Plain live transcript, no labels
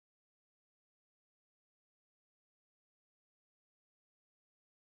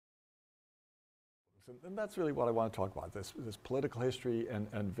And that's really what I want to talk about, this political history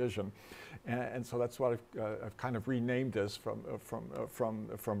and vision. And so that's what I've kind of renamed this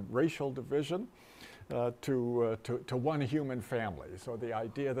from racial division to one human family. So the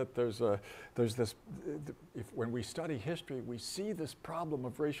idea that there's this, when we study history, we see this problem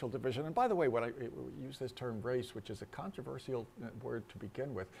of racial division. And by the way, when I use this term race, which is a controversial word to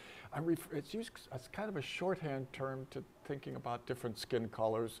begin with, it's used as kind of a shorthand term to thinking about different skin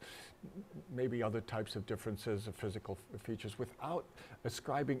colors, maybe other types of differences of physical features, without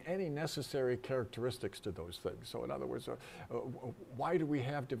ascribing any necessary characteristics to those things. So in other words, why do we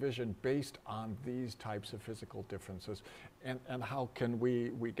have division based on these types of physical differences? And how can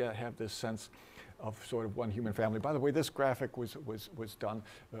we have this sense of sort of one human family? By the way, this graphic was done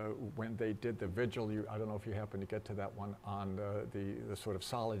when they did the vigil. I don't know if you happen to get to that one, on the sort of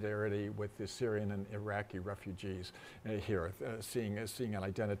solidarity with the Syrian and Iraqi refugees here, seeing an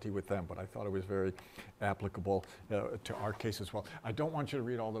identity with them. But I thought it was very applicable to our case as well. I don't want you to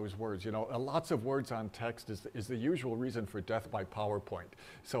read all those words. You know, lots of words on text is the usual reason for death by PowerPoint.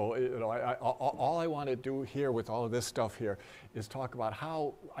 So you know, all I want to do here with all of this stuff here is talk about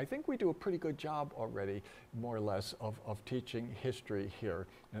how I think we do a pretty good job already, more or less, of teaching history here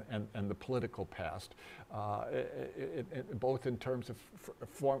and the political past, both in terms of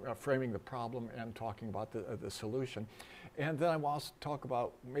framing the problem and talking about the solution. And then I will also talk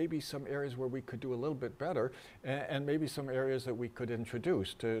about maybe some areas where we could do a little bit better, and maybe some areas that we could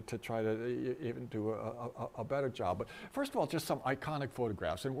introduce to try to even do a better job. But first of all, just some iconic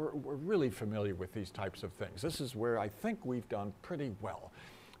photographs, and we're really familiar with these types of things. This is where I think we've done pretty well.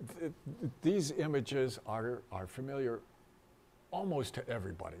 These images are familiar almost to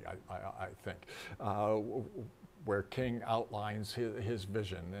everybody, I think, where King outlines his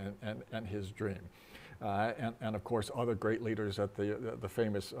vision and his dream. And of course, other great leaders at the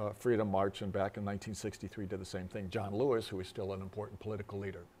famous Freedom March back in 1963 did the same thing. John Lewis, who is still an important political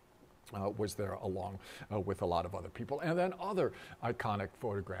leader, was there along with a lot of other people. And then other iconic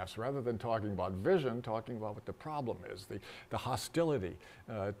photographs, rather than talking about vision, talking about what the problem is, the hostility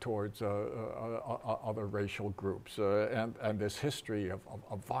towards other racial groups, and this history of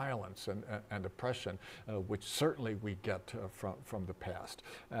violence and oppression, which certainly we get from the past.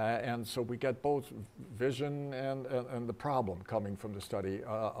 And so we get both vision and the problem coming from the study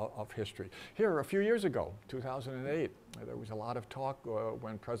of history. Here, a few years ago, 2008, there was a lot of talk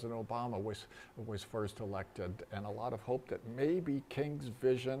when President Obama was first elected, and a lot of hope that maybe King's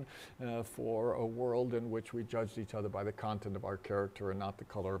vision for a world in which we judged each other by the content of our character and not the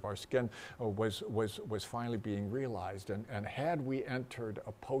color of our skin was finally being realized. And had we entered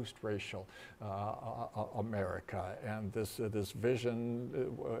a post-racial America, and this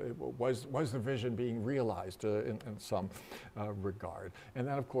vision was the vision being realized in some regard. And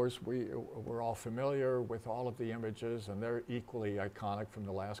then, of course, we're all familiar with all of the images, and they're equally iconic from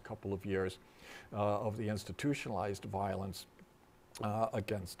the last couple of years of the institutionalized violence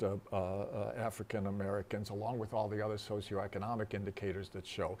against African Americans, along with all the other socioeconomic indicators that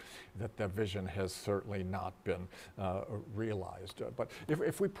show that the vision has certainly not been realized. But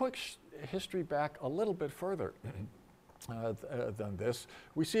if we push history back a little bit further than this,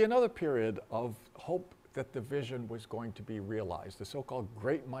 we see another period of hope that the vision was going to be realized. The so-called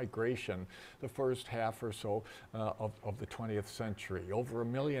Great Migration, the first half or so of the 20th century. Over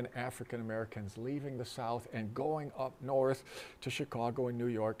 1 million African Americans leaving the South and going up north to Chicago and New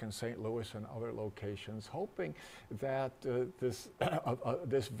York and St. Louis and other locations, hoping that this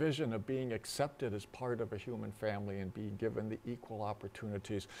vision of being accepted as part of a human family and being given the equal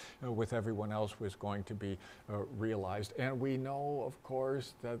opportunities with everyone else was going to be realized. And we know, of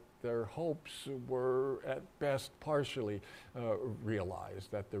course, that their hopes were at best partially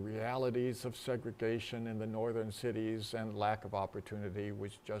realized, that the realities of segregation in the northern cities and lack of opportunity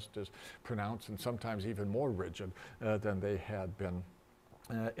was just as pronounced and sometimes even more rigid than they had been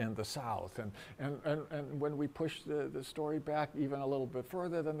in the South. And when we push the story back even a little bit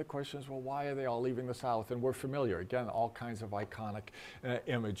further, then the question is, well, why are they all leaving the South? And we're familiar, again, all kinds of iconic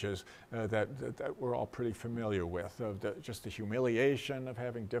images that we're all pretty familiar with, of just the humiliation of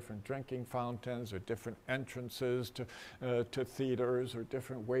having different drinking fountains or different entrances to theaters or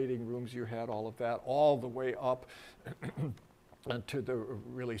different waiting rooms. You had all of that, all the way up and to the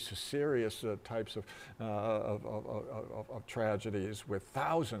really serious types of tragedies, with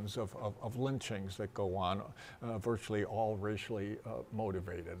thousands of lynchings that go on, virtually all racially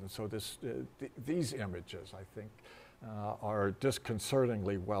motivated. And so these images, I think, are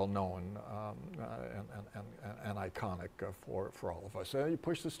disconcertingly well known and iconic for all of us. You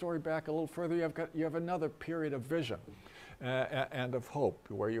push the story back a little further, you have another period of vision. and of hope,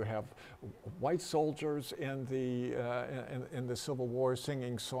 where you have white soldiers in the Civil War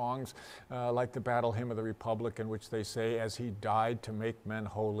singing songs like the Battle Hymn of the Republic, in which they say, "As he died to make men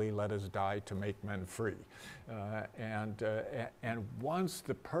holy, let us die to make men free." And once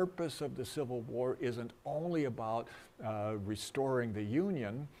the purpose of the Civil War isn't only about restoring the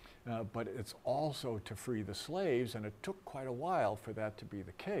Union, but it's also to free the slaves, and it took quite a while for that to be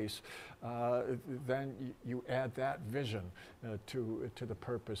the case, then you add that vision to the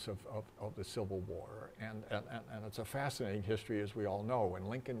purpose of the Civil War. And it's a fascinating history, as we all know, and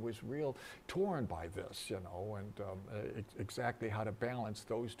Lincoln was real torn by this, you know, and exactly how to balance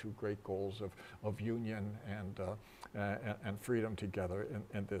those two great goals of union and freedom together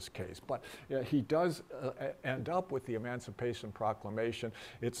in this case. But he does end up with the Emancipation Proclamation.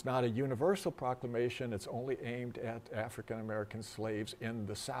 It's not a universal proclamation. It's only aimed at African American slaves in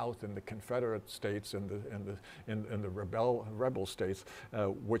the South, in the Confederate states, in the rebel states,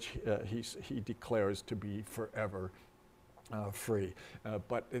 which he declares to be forever free.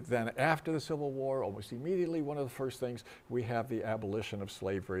 But then after the Civil War, almost immediately, one of the first things, we have the abolition of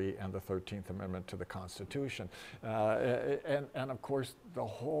slavery and the 13th Amendment to the Constitution. And of course, the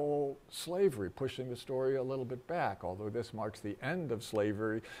whole slavery, pushing the story a little bit back. Although this marks the end of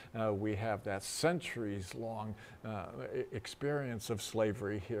slavery, we have that centuries-long experience of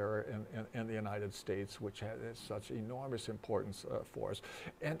slavery here in the United States, which has such enormous importance for us.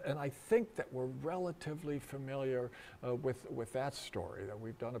 And I think that we're relatively familiar with that story, that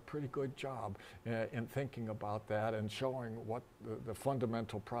we've done a pretty good job in thinking about that and showing what the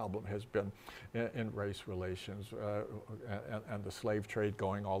fundamental problem has been in race relations and the slave trade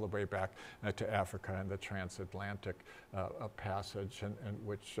going all the way back to Africa and the transatlantic passage, in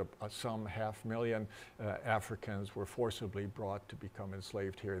which some 500,000 Africans were forcibly brought to become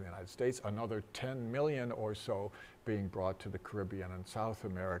enslaved here in the United States, another 10 million or so being brought to the Caribbean and South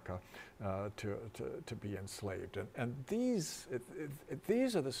America to be enslaved. And these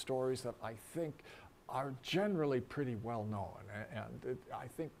are the stories that I think are generally pretty well known. And I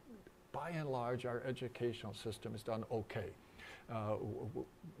think by and large our educational system has done okay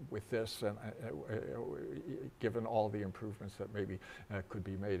with this, and given all the improvements that maybe could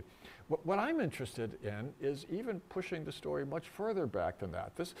be made. What I'm interested in is even pushing the story much further back than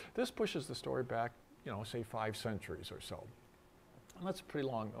that. This pushes the story back, you know, say 5 centuries or so. And that's a pretty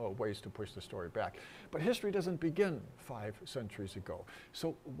long ways to push the story back. But history doesn't begin 5 centuries ago.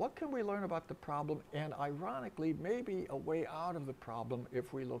 So what can we learn about the problem, and ironically, maybe a way out of the problem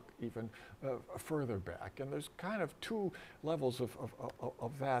if we look even further back? And there's kind of 2 levels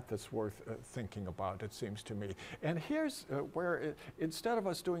of that that's worth thinking about, it seems to me. And here's where, instead of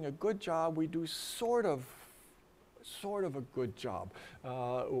us doing a good job, we do sort of a good job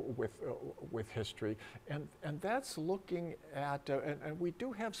with history, and that's looking at, and we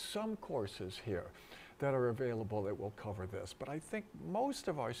do have some courses here that are available that will cover this, but I think most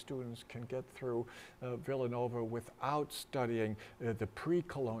of our students can get through Villanova without studying the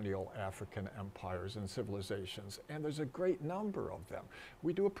pre-colonial African empires and civilizations, and there's a great number of them.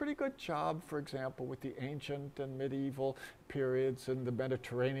 We do a pretty good job, for example, with the ancient and medieval periods in the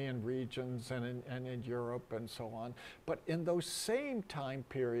Mediterranean regions and in Europe and so on, but in those same time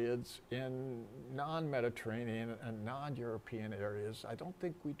periods in non-Mediterranean and non-European areas, I don't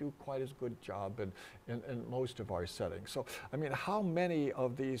think we do quite as good job in most of our settings. So, I mean, how many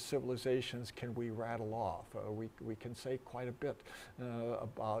of these civilizations can we rattle off? We can say quite a bit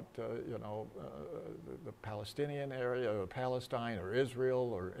about, you know, the Palestinian area, or Palestine, or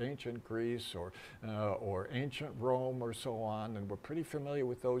Israel, or ancient Greece, or ancient Rome, or so on, and we're pretty familiar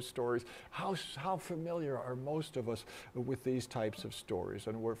with those stories. How familiar are most of us with these types of stories?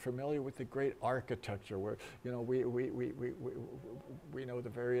 And we're familiar with the great architecture, where, you know, we know the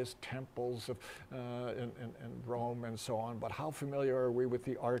various temples of in Rome and so on, but how familiar are we with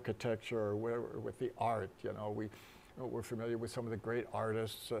the architecture, or with the art? You know, we're familiar with some of the great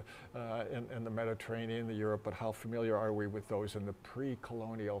artists in the Mediterranean, the Europe, but how familiar are we with those in the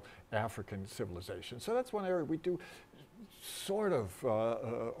pre-colonial African civilization? So that's one area we do sort of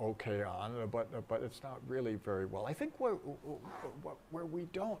okay on, but it's not really very well. I think where we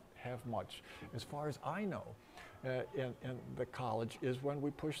don't have much, as far as I know, in the college, is when we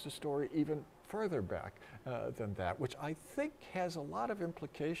push the story even further back than that, which I think has a lot of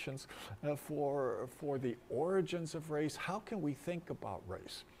implications for the origins of race. How can we think about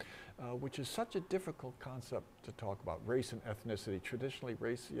race? Which is such a difficult concept to talk about, race and ethnicity. Traditionally,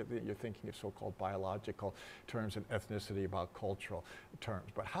 race, you're thinking of so-called biological terms, and ethnicity about cultural terms.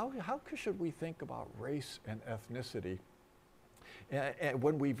 But how should we think about race and ethnicity And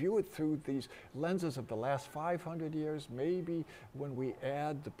when we view it through these lenses of the last 500 years, maybe when we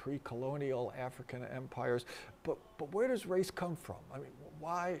add the pre-colonial African empires, but where does race come from? I mean,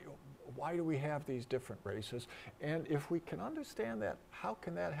 why do we have these different races? And if we can understand that, how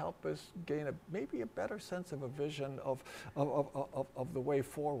can that help us gain maybe a better sense of a vision of the way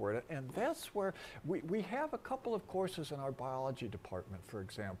forward? And that's where we have a couple of courses in our biology department, for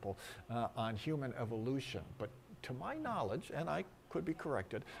example, on human evolution. But to my knowledge, and I could be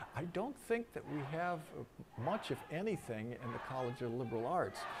corrected, I don't think that we have much, if anything, in the College of Liberal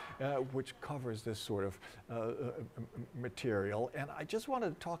Arts, which covers this sort of material. And I just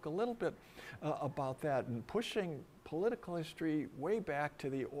wanted to talk a little bit about that and pushing political history way back to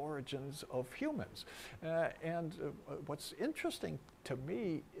the origins of humans. What's interesting to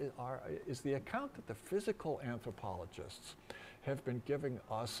me is the account that the physical anthropologists have been giving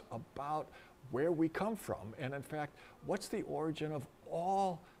us about where we come from, and in fact, what's the origin of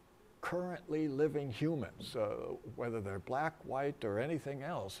all currently living humans, whether they're black, white, or anything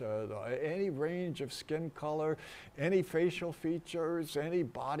else, any range of skin color, any facial features, any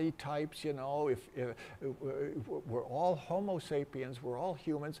body types, you know, if we're all Homo sapiens, we're all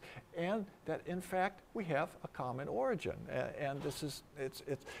humans, and that in fact we have a common origin. And this is,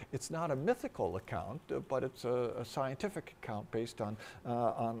 it's not a mythical account, but it's a scientific account based on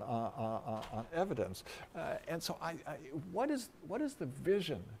evidence. And so what is the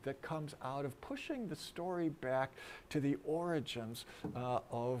vision that comes out of pushing the story back to the origins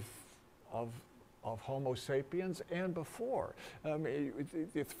of Homo sapiens and before?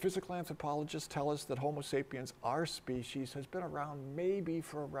 The physical anthropologists tell us that Homo sapiens, our species, has been around maybe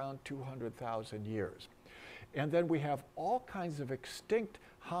for around 200,000 years. And then we have all kinds of extinct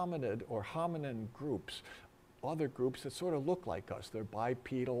hominid or hominin groups, other groups that sort of look like us. They're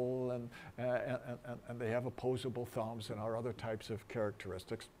bipedal and they have opposable thumbs and our other types of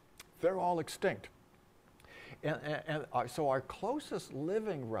characteristics. They're all extinct. So our closest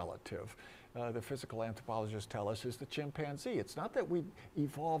living relative, the physical anthropologists tell us, is the chimpanzee. It's not that we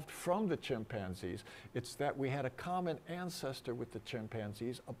evolved from the chimpanzees, it's that we had a common ancestor with the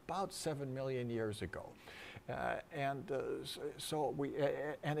chimpanzees about 7 million years ago. And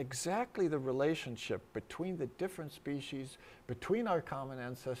exactly the relationship between the different species, between our common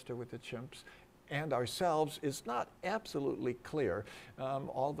ancestor with the chimps and ourselves is not absolutely clear,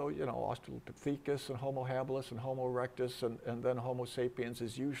 although, you know, Australopithecus and Homo habilis and Homo erectus and then Homo sapiens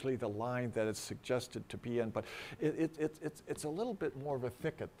is usually the line that it's suggested to be in, but it's a little bit more of a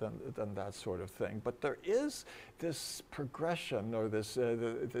thicket than that sort of thing. But there is this progression or this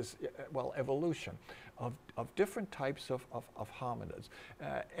evolution of different types of hominids.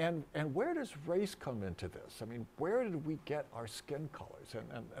 And where does race come into this? I mean, where did we get our skin colors?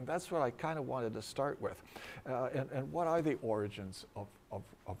 And that's what I kind of wanted to start with. And what are the origins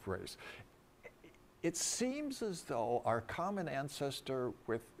of race? It seems as though our common ancestor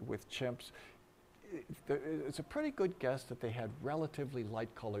with chimps, it's a pretty good guess that they had relatively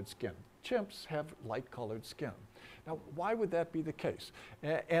light-colored skin. Chimps have light-colored skin. Now, why would that be the case?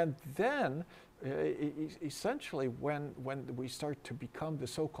 And then, essentially, when we start to become the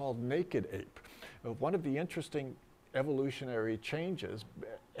so-called naked ape, one of the interesting evolutionary changes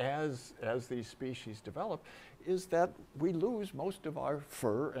as these species develop is that we lose most of our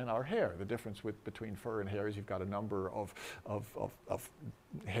fur and our hair. The difference between fur and hair is you've got a number of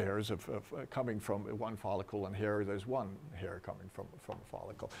hairs coming from one follicle, and hair, there's one hair coming from a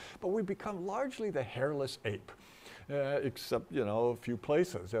follicle. But we become largely the hairless ape. Except, you know, a few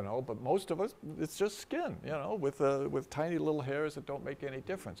places, you know, but most of us, it's just skin, you know, with tiny little hairs that don't make any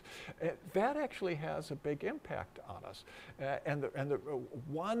difference. That actually has a big impact on us. And the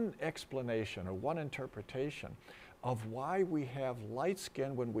one explanation or one interpretation of why we have light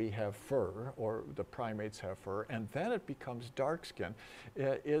skin when we have fur, or the primates have fur, and then it becomes dark skin,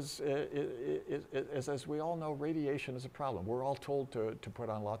 is as we all know, radiation is a problem. We're all told to put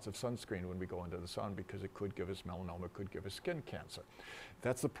on lots of sunscreen when we go into the sun because it could give us melanoma, it could give us skin cancer.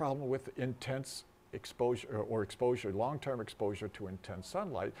 That's the problem with intense exposure or long-term exposure to intense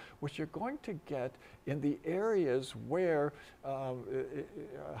sunlight, which you're going to get in the areas where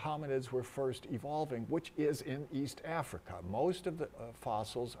hominids were first evolving, which is in East Africa. Most of the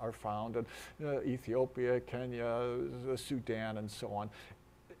fossils are found in Ethiopia, Kenya, Sudan, and so on.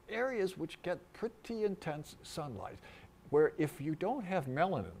 Areas which get pretty intense sunlight, where if you don't have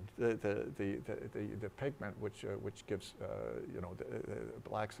melanin, the pigment which gives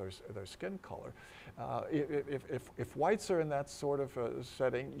blacks their skin color, if whites are in that sort of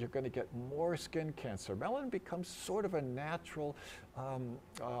setting, you're going to get more skin cancer. Melanin becomes sort of a natural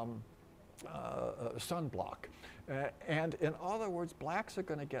sunblock. And in other words, blacks are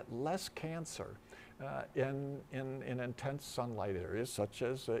going to get less cancer in intense sunlight areas such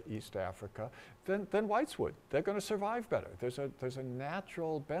as East Africa than whites would. They're going to survive better. There's a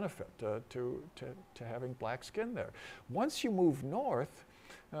natural benefit to having black skin there. Once you move north,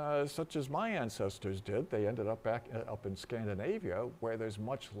 such as my ancestors did, they ended up up in Scandinavia, where there's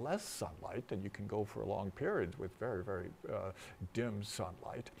much less sunlight, and you can go for long periods with very, very dim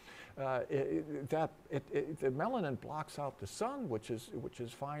sunlight. The melanin blocks out the sun, which is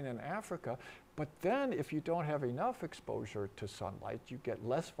fine in Africa. But then, if you don't have enough exposure to sunlight, you get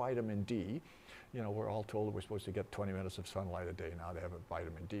less vitamin D. You know, we're all told we're supposed to get 20 minutes of sunlight a day now to have a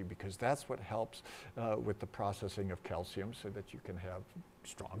vitamin D, because that's what helps with the processing of calcium so that you can have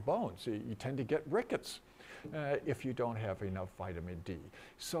strong bones. You tend to get rickets if you don't have enough vitamin D.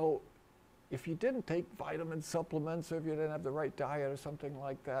 So if you didn't take vitamin supplements, or if you didn't have the right diet or something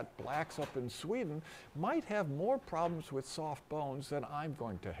like that, blacks up in Sweden might have more problems with soft bones than I'm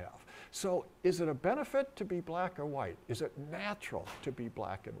going to have. So is it a benefit to be black or white? Is it natural to be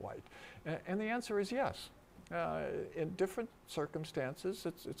black and white? And the answer is yes. In different circumstances,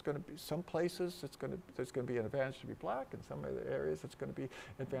 it's going to be, some places there's going to be an advantage to be black, and some other areas it's going to be an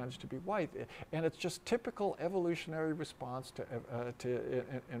advantage to be white. And it's just typical evolutionary response to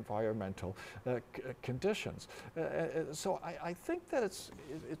environmental conditions. So I think that it's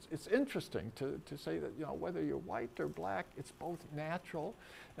interesting to say that, you know, whether you're white or black, it's both natural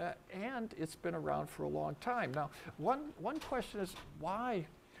and it's been around for a long time. Now, one question is, why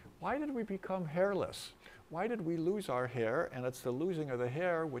did we become hairless? Why did we lose our hair? And it's the losing of the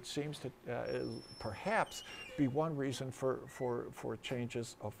hair which seems to perhaps be one reason for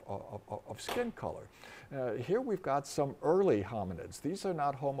changes of skin color. Here we've got some early hominids. These are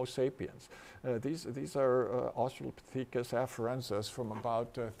not Homo sapiens. These are Australopithecus afarensis from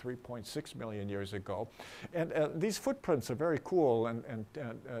about 3.6 million years ago. And these footprints are very cool in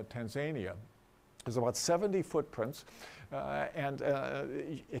Tanzania. There's about 70 footprints.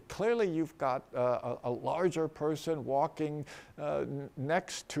 Clearly you've got a larger person walking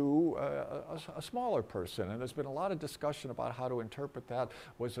next to a smaller person. And there's been a lot of discussion about how to interpret that.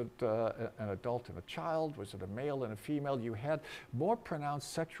 Was it an adult and a child? Was it a male and a female? You had more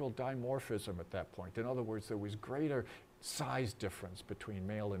pronounced sexual dimorphism at that point. In other words, there was greater size difference between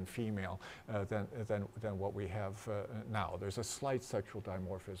male and female than what we have now. There's a slight sexual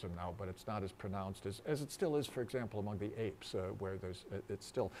dimorphism now, but it's not as pronounced as it still is, for example, among the apes, where it's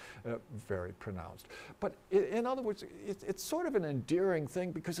still very pronounced. But in other words, it's sort of an endearing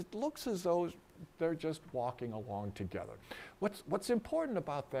thing, because it looks as though they're just walking along together. What's important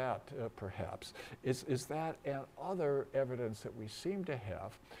about that, perhaps, is that and other evidence that we seem to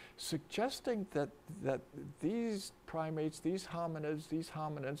have suggesting that these primates, these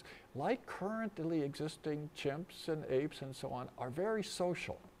hominids, like currently existing chimps and apes and so on, are very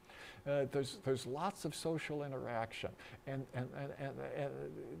social. There's lots of social interaction, and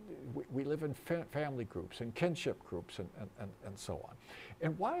we live in family groups and kinship groups and so on.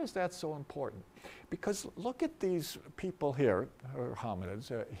 And why is that so important? Because look at these people here, or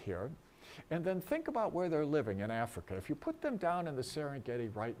hominids here, and then think about where they're living in Africa. If you put them down in the Serengeti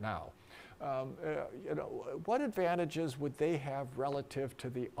right now, you know, what advantages would they have relative to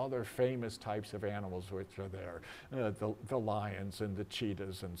the other famous types of animals which are there, the lions and the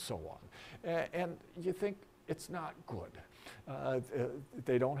cheetahs and so on? And you think it's not good.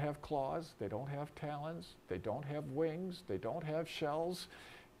 They don't have claws, they don't have talons, they don't have wings, they don't have shells.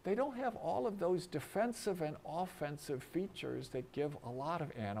 They don't have all of those defensive and offensive features that give a lot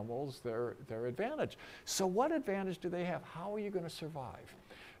of animals their advantage. So what advantage do they have? How are you going to survive?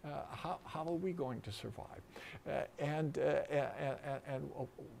 How are we going to survive? And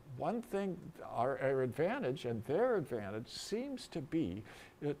one thing, our advantage and their advantage seems to be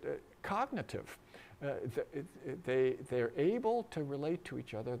cognitive. They're able to relate to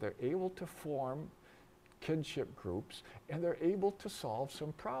each other. They're able to form kinship groups, and they're able to solve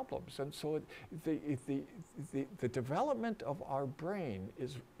some problems. And so the development of our brain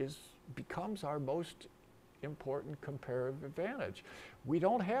becomes our most important comparative advantage. We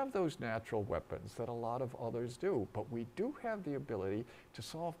don't have those natural weapons that a lot of others do, but we do have the ability to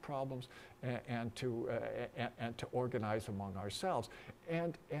solve problems and to organize among ourselves.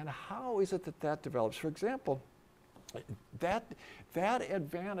 And how is it that develops? For example, that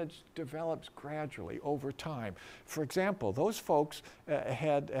advantage develops gradually over time. For example, those folks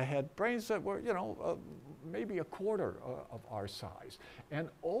had brains that were, you know, maybe a quarter of our size. And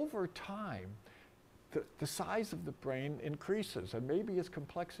over time, the size of the brain increases, and maybe its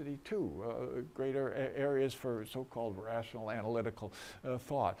complexity too, greater areas for so-called rational analytical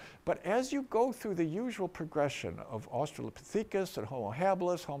thought. But as you go through the usual progression of Australopithecus and Homo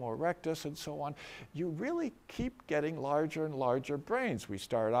habilis, Homo erectus, and so on, you really keep getting larger and larger brains. We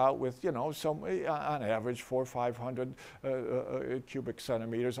start out with, you know, on average 400 or 500 cubic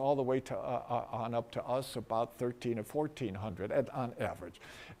centimeters, all the way to on up to us about 13 or 1400 on average.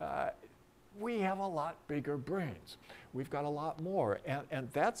 We have a lot bigger brains. We've got a lot more, and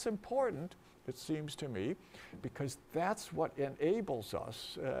that's important, it seems to me, because that's what enables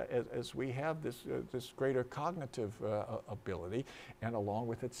us as we have this greater cognitive ability, and along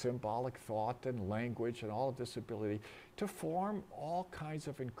with it symbolic thought and language and all of this ability to form all kinds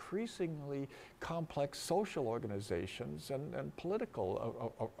of increasingly complex social organizations and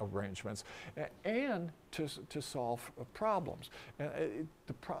political arrangements, and to solve problems.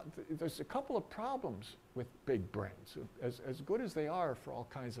 There's a couple of problems with big brains, as good as they are for all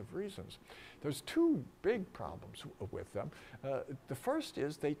kinds of reasons. There's two big problems with them. The first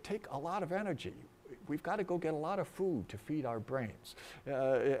is they take a lot of energy. We've got to go get a lot of food to feed our brains.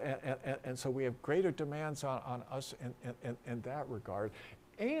 And so we have greater demands on us in that regard.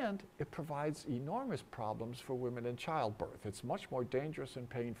 And it provides enormous problems for women in childbirth. It's much more dangerous and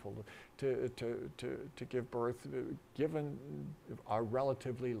painful to give birth, given our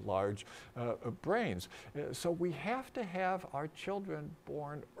relatively large brains. So we have to have our children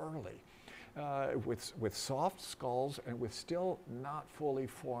born early. With soft skulls and with still not fully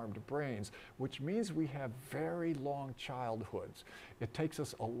formed brains, which means we have very long childhoods. It takes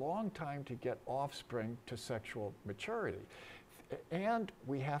us a long time to get offspring to sexual maturity. And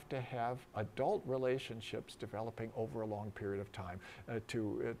we have to have adult relationships developing over a long period of time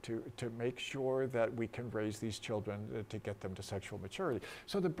to make sure that we can raise these children to get them to sexual maturity.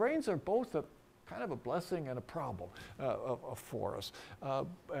 So the brains are both a kind of a blessing and a problem for us.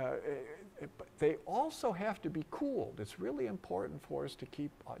 But they also have to be cooled. It's really important for us to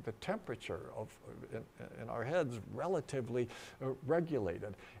keep the temperature in our heads relatively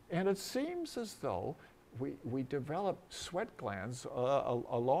regulated. And it seems as though we develop sweat glands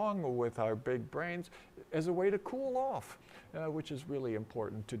along with our big brains as a way to cool off, which is really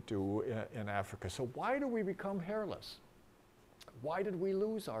important to do in Africa. So why do we become hairless? Why did we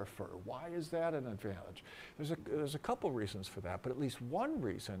lose our fur? Why is that an advantage? There's a couple reasons for that, but at least one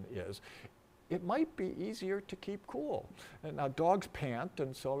reason is it might be easier to keep cool. And now dogs pant,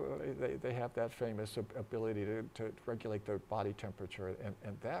 and so they have that famous ability to regulate their body temperature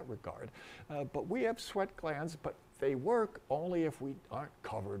in that regard. But we have sweat glands, but they work only if we aren't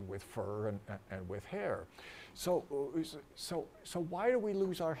covered with fur and with hair. So why do we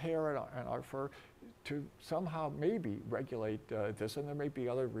lose our hair and our fur? To somehow maybe regulate this, and there may be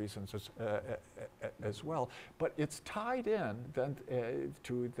other reasons as well, but it's tied in then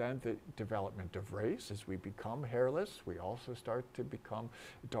to the development of race. As we become hairless, we also start to become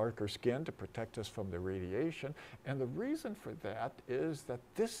darker skinned to protect us from the radiation, and the reason for that is that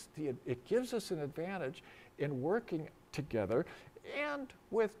it gives us an advantage in working together and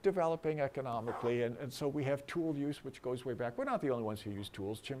with developing economically, and so we have tool use, which goes way back. We're not the only ones who use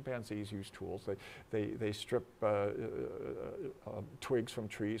tools. Chimpanzees use tools. They strip twigs from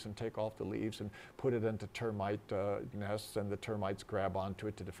trees and take off the leaves and put it into termite nests, and the termites grab onto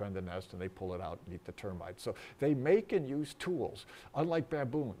it to defend the nest, and they pull it out and eat the termites. So they make and use tools, unlike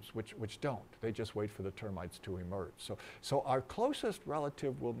baboons, which don't. They just wait for the termites to emerge. So our closest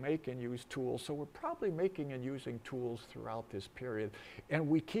relative will make and use tools, so we're probably making and using tools throughout this period. And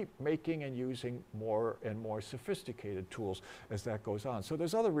we keep making and using more and more sophisticated tools as that goes on. So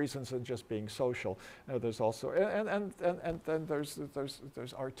there's other reasons than just being social. There's also, and then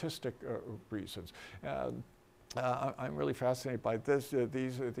there's artistic reasons. I'm really fascinated by this.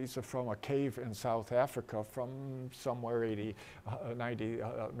 These are from a cave in South Africa from somewhere 80, 90,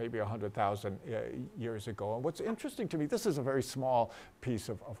 maybe 100,000 years ago. And what's interesting to me, this is a very small piece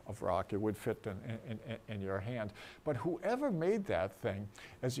of rock. It would fit in your hand. But whoever made that thing,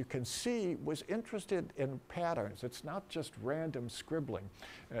 as you can see, was interested in patterns. It's not just random scribbling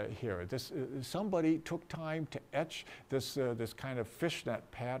here. Somebody took time to etch this kind of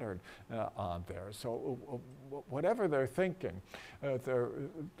fishnet pattern on there. So whatever they're thinking,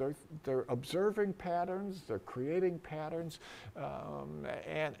 they're observing patterns, they're creating patterns,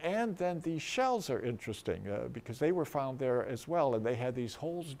 and then these shells are interesting because they were found there as well, and they had these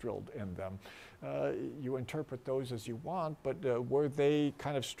holes drilled in them. You interpret those as you want, but were they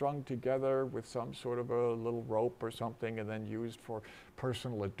kind of strung together with some sort of a little rope or something and then used for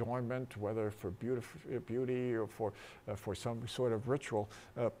personal adornment, whether for beauty or for some sort of ritual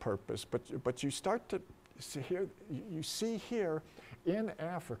purpose? But you start to see here, you see here in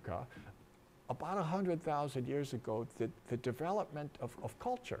Africa, about 100,000 years ago, the development of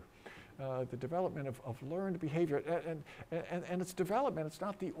culture. The development of learned behavior, and its development, it's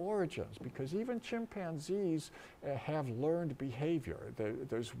not the origins, because even chimpanzees have learned behavior.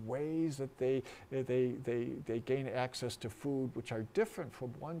 There's ways that they gain access to food which are different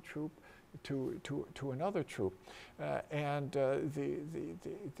from one troop to another troop,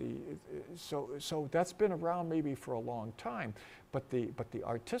 so that's been around maybe for a long time, but the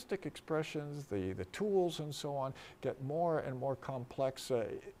artistic expressions, the tools and so on, get more and more complex.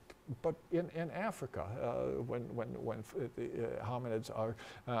 But in Africa, when the hominids are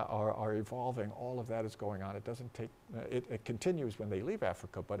evolving, all of that is going on. It doesn't take. It continues when they leave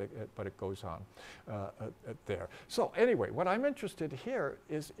Africa, but it goes on there. So anyway, what I'm interested here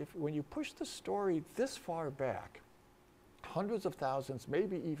is when you push the story this far back, hundreds of thousands,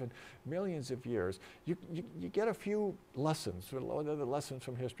 maybe even millions of years, you get a few lessons, the lessons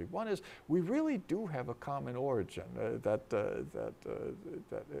from history. One is we really do have a common origin,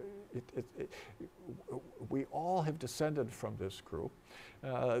 we all have descended from this group,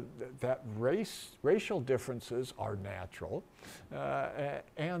 that racial differences are natural,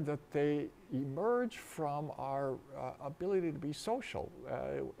 and that they emerge from our ability to be social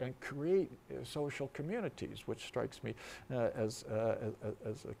and create social communities, which strikes me as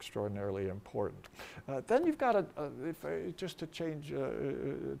extraordinarily important. Then you've got just to change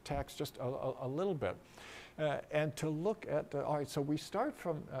tacks just a little bit. And to look at, all right, so we start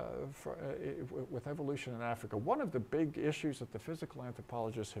with evolution in Africa. One of the big issues that the physical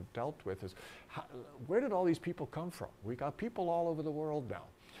anthropologists have dealt with is where did all these people come from? We got people all over the world now.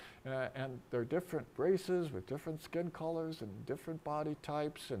 And they're different races with different skin colors and different body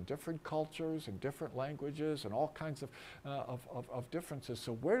types and different cultures and different languages and all kinds of differences.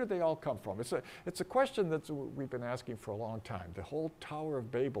 So where did they all come from? It's a question that we've been asking for a long time. The whole Tower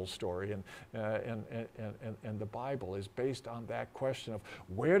of Babel story and the Bible is based on that question of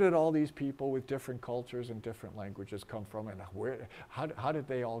where did all these people with different cultures and different languages come from, and how did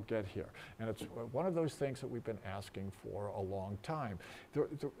they all get here? And it's one of those things that we've been asking for a long time.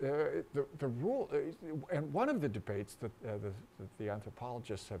 The rule, and one of the debates that the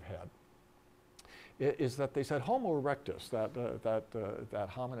anthropologists have had is that they said Homo erectus, that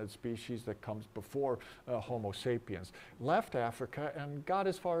hominid species that comes before Homo sapiens, left Africa and got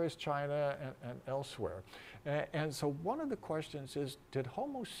as far as China and elsewhere. And so one of the questions is, did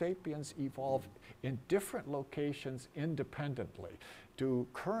Homo sapiens evolve in different locations independently? Do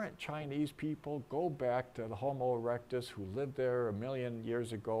current Chinese people go back to the Homo erectus who lived there 1 million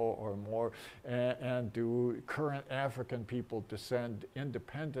years ago or more, and do current African people descend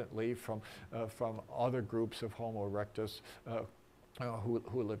independently from other groups of Homo erectus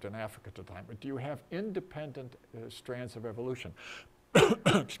who lived in Africa at the time? But do you have independent strands of evolution?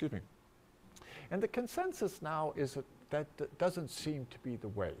 Excuse me. And the consensus now is that doesn't seem to be the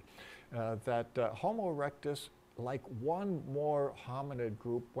way, that Homo erectus, like one more hominid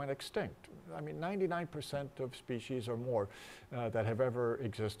group, went extinct. I mean, 99% of species or more that have ever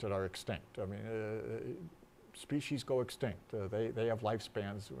existed are extinct. I mean, species go extinct. They have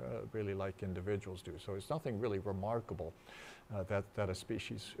lifespans really like individuals do. So it's nothing really remarkable that a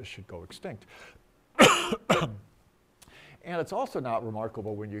species should go extinct. And it's also not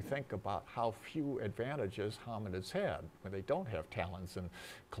remarkable when you think about how few advantages hominids had when they don't have talons and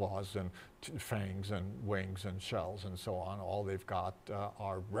claws and fangs and wings and shells and so on. All they've got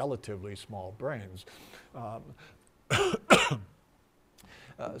are relatively small brains.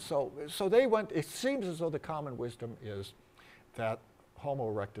 So they went, it seems as though the common wisdom is that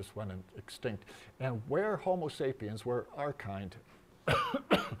Homo erectus went extinct. And where Homo sapiens, where our kind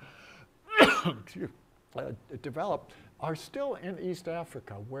developed, are still in East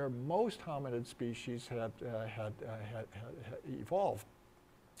Africa, where most hominid species had evolved.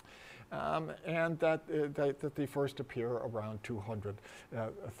 And that they first appear around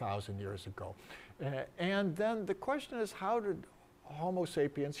 200,000 years ago. And then the question is, how did Homo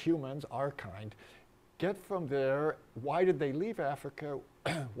sapiens, humans, our kind, get from there? Why did they leave Africa?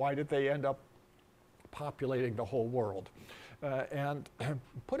 Why did they end up populating the whole world? And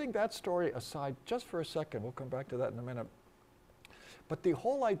putting that story aside just for a second, we'll come back to that in a minute. But the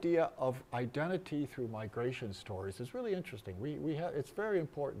whole idea of identity through migration stories is really interesting. It's very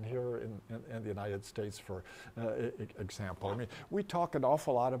important here in the United States, for example. I mean, we talk an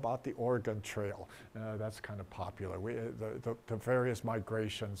awful lot about the Oregon Trail. That's kind of popular. The various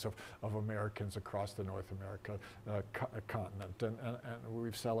migrations of Americans across the North America continent. And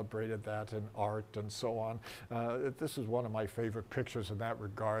we've celebrated that in art and so on. This is one of my favorite pictures in that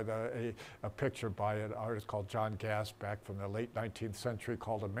regard, a picture by an artist called John Gass back from the late 19th century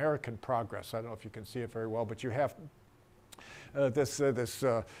called American Progress. I don't know if you can see it very well, but you have this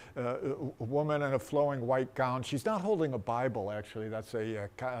woman in a flowing white gown. She's not holding a Bible, actually. That's a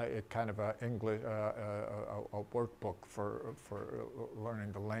kind of a English a workbook for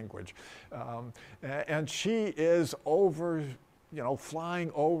learning the language, and she is over,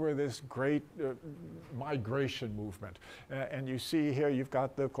 flying over this great migration movement. And you see here, you've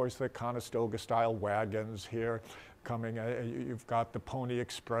got, of course, the Conestoga-style wagons here coming. You've got the Pony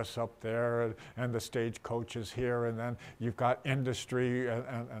Express up there, and the stagecoaches here, and then you've got industry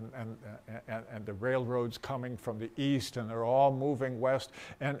and the railroads coming from the east, and they're all moving west.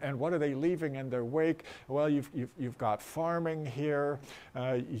 And what are they leaving in their wake? Well, you've got farming here.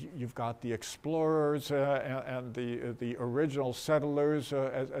 You've got the explorers and the original settlers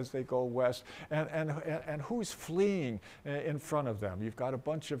as they go west. And who's fleeing in front of them? You've got a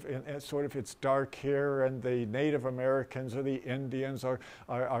bunch of it's dark here, and the Native Americans or the Indians are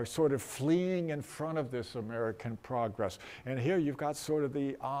sort of fleeing in front of this American progress. And here you've got sort of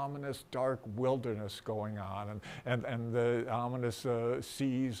the ominous dark wilderness going on, and the ominous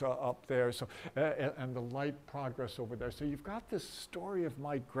seas up there, so and the light progress over there. So you've got this story of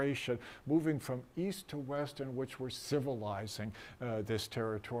migration moving from east to west, in which we're civilizing this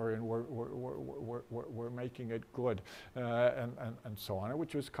territory, and we're making it good, and so on,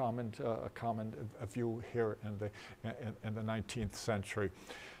 which was a common view here in the 19th century.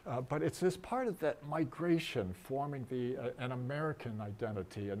 But it's this part of that migration forming an American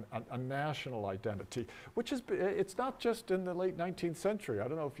identity, a national identity, which is, it's not just in the late 19th century. I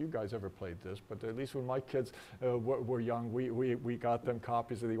don't know if you guys ever played this, but at least when my kids were young, we got them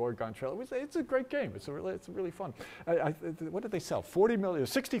copies of the Oregon Trail. It's a great game. It's really fun. What did they sell?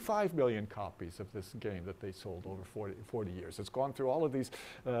 65 million copies of this game that they sold over 40 years. It's gone through all of these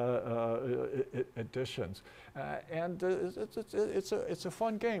editions, and it's a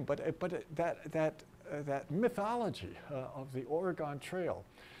fun game. But that mythology of the Oregon Trail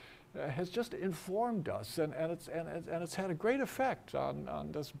has just informed us, and it's had a great effect on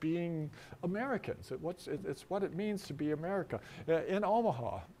us being Americans. It's what it means to be America. In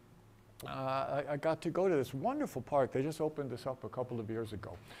Omaha, I got to go to this wonderful park. They just opened this up a couple of years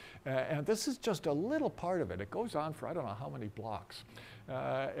ago. And this is just a little part of it. It goes on for I don't know how many blocks.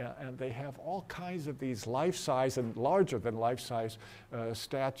 And they have all kinds of these life-size and larger than life-size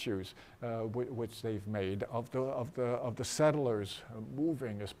statues, which they've made of the settlers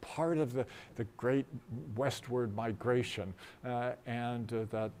moving as part of the great westward migration, and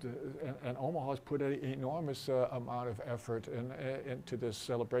Omaha's put an enormous amount of effort into this,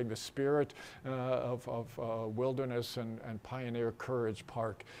 celebrating the spirit of wilderness and pioneer courage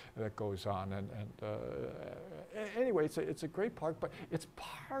park that goes on. Anyway, it's a great park, but it's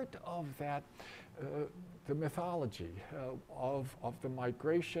part of that, the mythology of the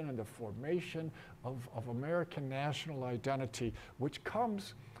migration and the formation of American national identity, which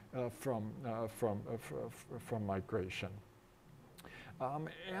comes from migration.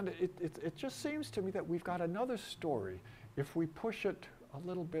 And it just seems to me that we've got another story if we push it a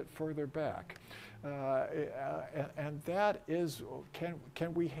little bit further back. And that is,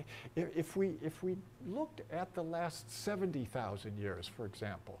 can we, if we looked at the last 70,000 years, for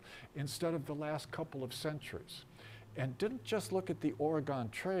example, instead of the last couple of centuries, and didn't just look at the Oregon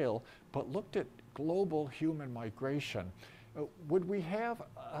Trail, but looked at global human migration, would we have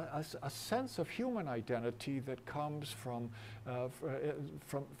a sense of human identity that comes from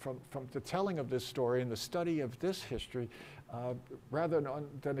the telling of this story and the study of this history, rather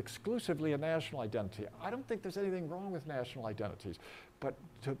than exclusively a national identity? I don't think there's anything wrong with national identities, but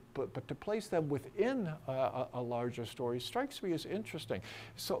to place them within a larger story strikes me as interesting.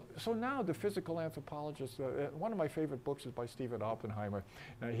 So now the physical anthropologist, one of my favorite books is by Stephen Oppenheimer.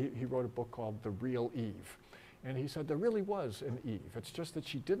 He wrote a book called The Real Eve. And he said there really was an Eve. It's just that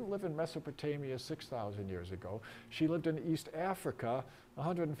she didn't live in Mesopotamia 6,000 years ago. She lived in East Africa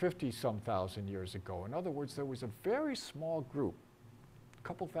 150-some thousand years ago. In other words, there was a very small group, a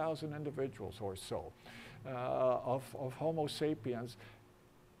couple thousand individuals or so, of Homo sapiens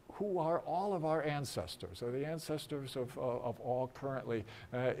who are all of our ancestors, or the ancestors of all currently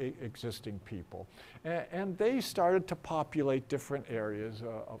existing people. And they started to populate different areas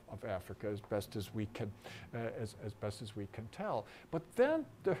of Africa as best as we can, as best as we can tell. But then,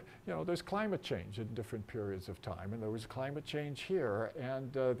 there's climate change in different periods of time, and there was climate change here.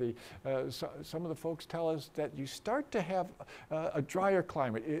 And some of the folks tell us that you start to have a drier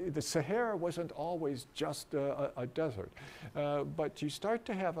climate. The Sahara wasn't always just a desert, but you start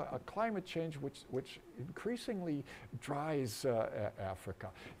to have a climate change which increasingly dries Africa.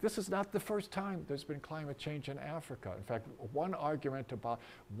 This is not the first time there's been climate change in Africa. In fact, one argument about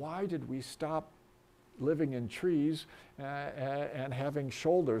why did we stop living in trees and having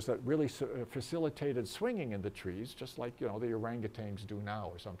shoulders that really facilitated swinging in the trees, just like the orangutans do now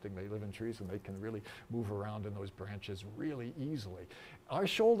or something. They live in trees and they can really move around in those branches really easily. Our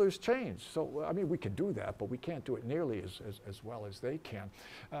shoulders change. So, I mean, we can do that, but we can't do it nearly as well as they can.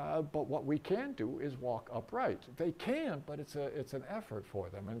 But what we can do is walk upright. They can, but it's an effort for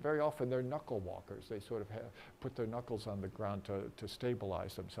them. And very often they're knuckle walkers. They sort of put their knuckles on the ground to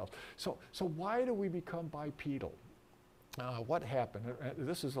stabilize themselves. So why do we become bipedal? What happened?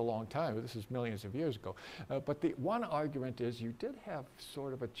 This is a long time. This is millions of years ago. But the one argument is you did have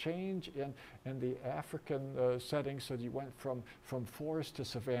sort of a change in the African setting, so you went from forest to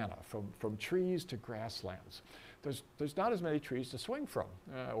savanna, from trees to grasslands. There's not as many trees to swing from,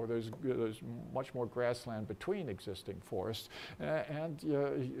 or there's much more grassland between existing forests, and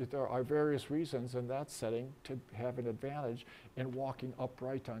there are various reasons in that setting to have an advantage in walking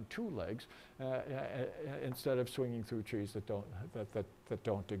upright on two legs instead of swinging through trees that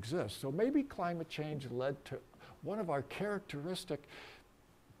don't exist. So maybe climate change led to one of our characteristic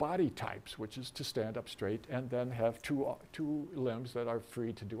body types, which is to stand up straight and then have two limbs that are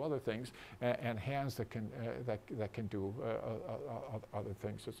free to do other things, and hands that can do other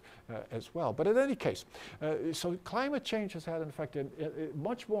things as well. But in any case, so climate change has had an effect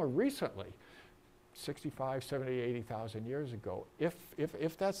much more recently, 65, 70, 80,000 years ago.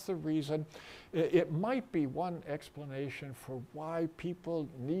 If that's the reason, it might be one explanation for why people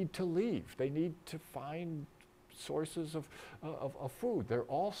need to leave. They need to find sources of food. They're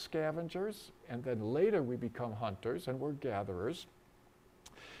all scavengers, and then later we become hunters and we're gatherers.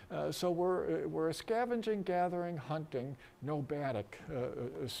 So we're a scavenging, gathering, hunting, nomadic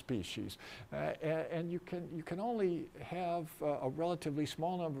species, and you can only have a relatively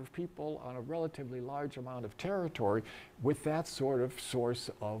small number of people on a relatively large amount of territory with that sort of source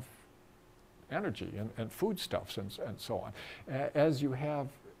of energy and foodstuffs and so on. As you have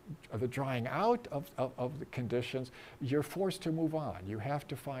the drying out of the conditions, you're forced to move on. You have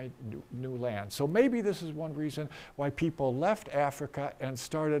to find new land. So maybe this is one reason why people left Africa and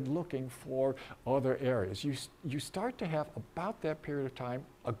started looking for other areas. You start to have, about that period of time,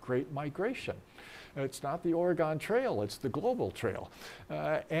 a great migration. It's not the Oregon Trail, it's the global trail.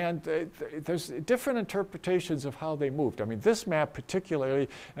 And there's different interpretations of how they moved. I mean, this map particularly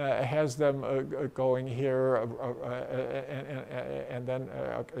has them going here and then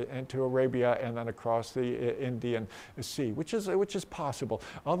into Arabia and then across the Indian Sea, which is possible.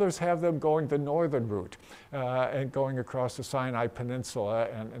 Others have them going the northern route and going across the Sinai Peninsula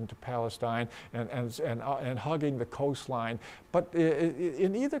and into Palestine and hugging the coastline. But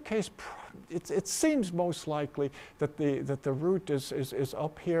in either case, it seems most likely that the route is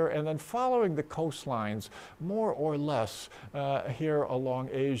up here and then following the coastlines more or less here along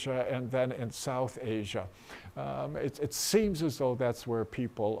Asia and then in South Asia. It seems as though that's where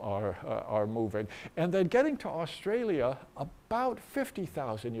people are moving. And then getting to Australia about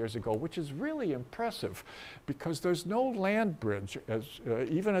 50,000 years ago, which is really impressive because there's no land bridge,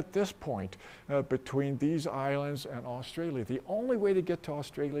 even at this point, between these islands and Australia. The only way to get to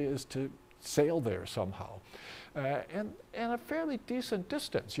Australia is to sail there somehow. And a fairly decent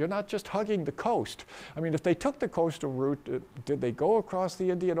distance. You're not just hugging the coast. I mean, if they took the coastal route, did they go across the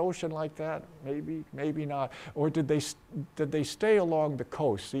Indian Ocean like that? Maybe, maybe not. Or did they stay along the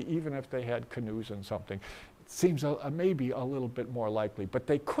coast, even if they had canoes and something? It seems maybe a little bit more likely. But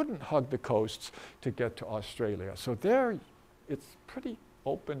they couldn't hug the coasts to get to Australia. So there, it's pretty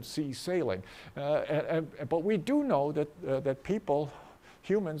open sea sailing. But we do know that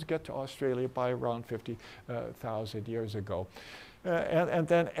humans get to Australia by around 50,000 years ago. And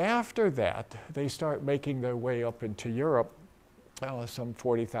then after that, they start making their way up into Europe. some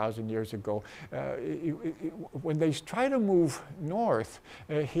 40,000 years ago. When they try to move north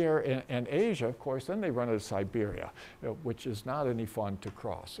here in Asia, of course, then they run into Siberia, which is not any fun to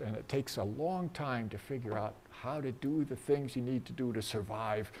cross. And it takes a long time to figure out how to do the things you need to do to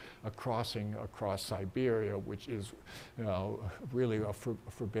survive a crossing across Siberia, which is, really a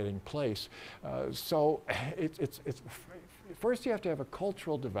forbidding place. So first you have to have a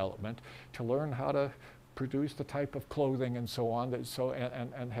cultural development to learn how to produce the type of clothing and so on,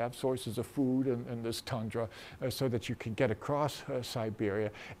 and have sources of food in this tundra so that you can get across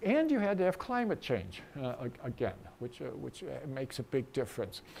Siberia. And you had to have climate change again, which makes a big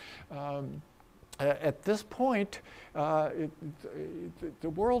difference. At this point, the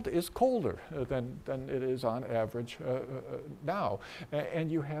world is colder than it is on average now.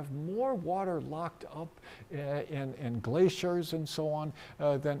 And you have more water locked up in glaciers and so on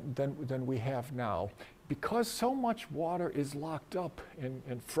than we have now. Because so much water is locked up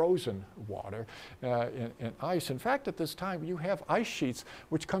in frozen water, in ice. In fact, at this time, you have ice sheets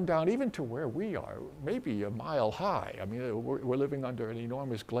which come down even to where we are, maybe a mile high. I mean, we're living under an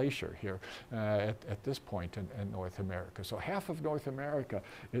enormous glacier here at this point in North America. So half of North America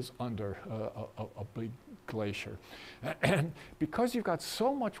is under a big glacier. And because you've got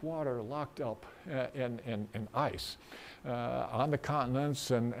so much water locked up in ice, on the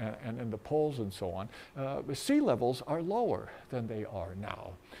continents and in the poles and so on, the sea levels are lower than they are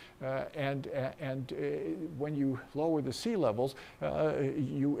now. And when you lower the sea levels,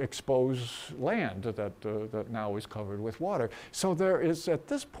 you expose land that now is covered with water. So there is, at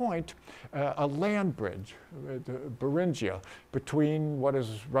this point, a land bridge, Beringia, between what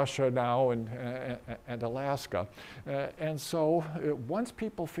is Russia now and Alaska. And so once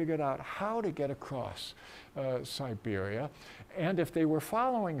people figured out how to get across Siberia, and if they were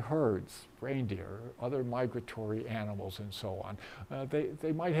following herds, reindeer, other migratory animals and so on,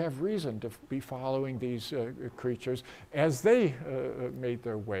 they might have reason to be following these creatures as they made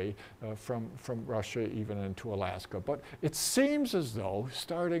their way from Russia even into Alaska. But it seems as though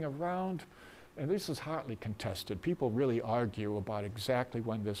starting around, and this is hotly contested, people really argue about exactly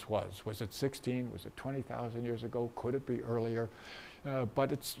when this was. Was it 16? Was it 20,000 years ago? Could it be earlier?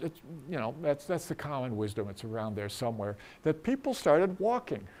 But it's that's the common wisdom. It's around there somewhere, that people started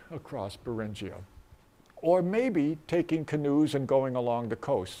walking across Beringia, or maybe taking canoes and going along the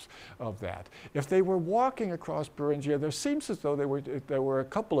coasts of that. If they were walking across Beringia, there seems as though there were a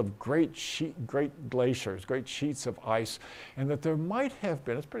couple of great glaciers, great sheets of ice, and that there might have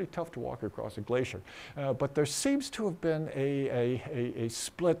been, it's pretty tough to walk across a glacier, but there seems to have been a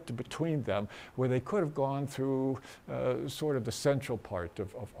split between them where they could have gone through sort of the central part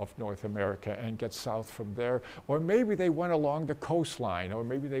of North America and get south from there, or maybe they went along the coastline, or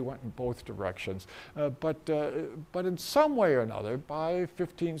maybe they went in both directions. But in some way or another, by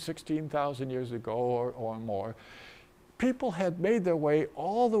 15,000, 16,000 years ago or more, people had made their way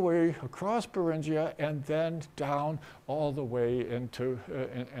all the way across Beringia and then down all the way into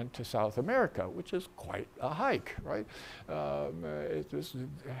South America, which is quite a hike, right?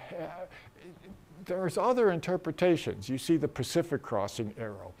 There's other interpretations. You see the Pacific crossing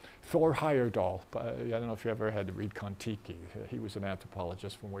arrow. Thor Heyerdahl, I don't know if you ever had to read Kon-Tiki. He was an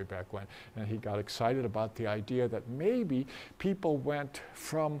anthropologist from way back when, and he got excited about the idea that maybe people went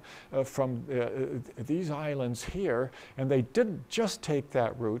from these islands here, and they didn't just take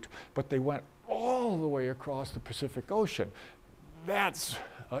that route, but they went all the way across the Pacific Ocean. That's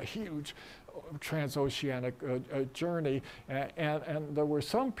a huge transoceanic journey, and there were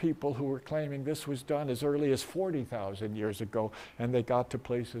some people who were claiming this was done as early as 40,000 years ago, and they got to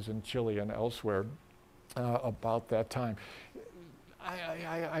places in Chile and elsewhere about that time.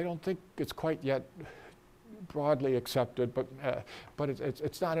 I don't think it's quite yet broadly accepted, but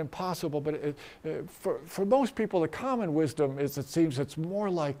it's not impossible. But for most people, the common wisdom is, it seems it's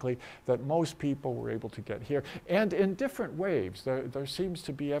more likely that most people were able to get here, and in different waves. There seems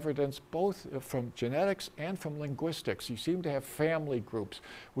to be evidence both from genetics and from linguistics. You seem to have family groups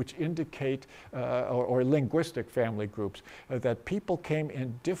which indicate, or linguistic family groups, that people came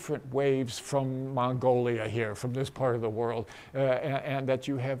in different waves from Mongolia here, from this part of the world, and that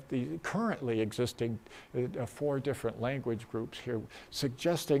you have the currently existing 4 different language groups here,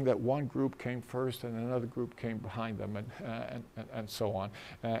 suggesting that one group came first and another group came behind them, and so on.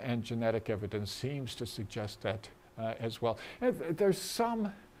 And genetic evidence seems to suggest that as well. And there's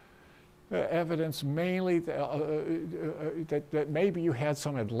some evidence mainly that maybe you had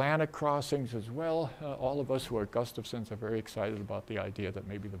some Atlantic crossings as well. All of us who are Gustafsons are very excited about the idea that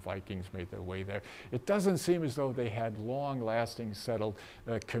maybe the Vikings made their way there. It doesn't seem as though they had long-lasting settled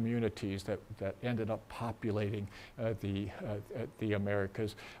communities that ended up populating the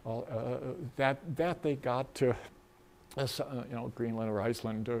Americas. That they got to Greenland or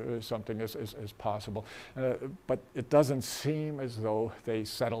Iceland or something as possible. But it doesn't seem as though they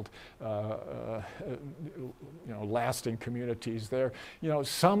settled, lasting communities there.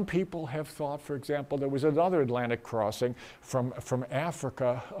 Some people have thought, for example, there was another Atlantic crossing from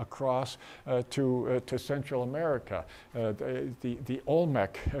Africa across to Central America, the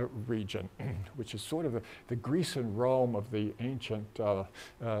Olmec region, which is sort of the Greece and Rome of the ancient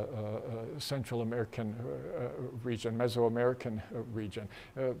Central American region, Mesoamerican region,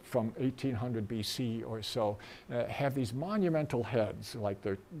 from 1800 BC or so, have these monumental heads, like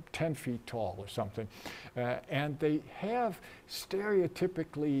they're 10 feet tall or something, and they have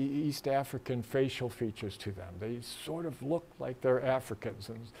stereotypically East African facial features to them. They sort of look like they're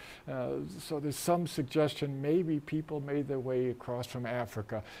Africans, and so there's some suggestion maybe people made their way across from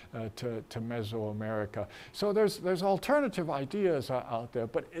Africa to Mesoamerica. So there's alternative ideas out there,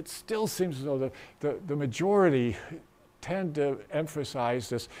 but it still seems as though the majority tend to emphasize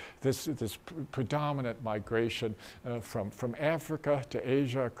this predominant migration from Africa to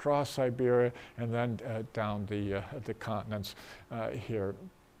Asia, across Siberia, and then down the continents here.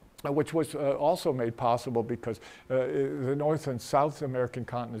 Which was also made possible because the North and South American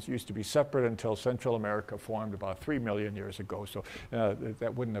continents used to be separate until Central America formed about 3 million years ago. So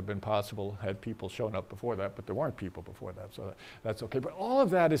that wouldn't have been possible had people shown up before that, but there weren't people before that, so that's okay. But all of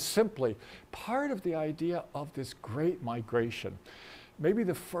that is simply part of the idea of this great migration, maybe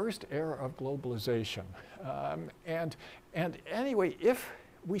the first era of globalization. And anyway, if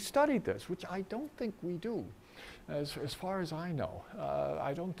we studied this, which I don't think we do, as far as I know,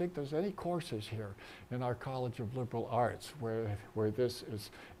 I don't think there's any courses here in our College of Liberal Arts where this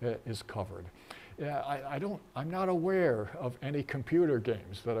is covered. I'm not aware of any computer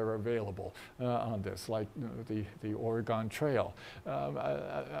games that are available on this, like the Oregon Trail.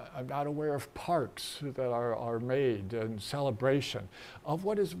 I'm not aware of parks that are made in celebration of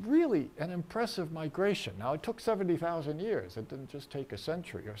what is really an impressive migration. Now, it took 70,000 years. It didn't just take a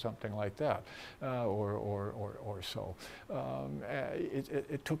century or something like that, or so.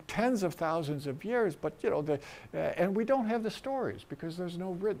 It took tens of thousands of years, but and we don't have the stories because there's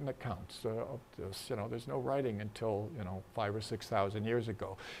no written accounts of this. There's no writing until 5,000 or 6,000 years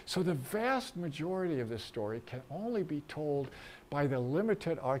ago. So the vast majority of this story can only be told by the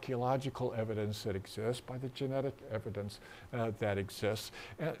limited archaeological evidence that exists, by the genetic evidence that exists.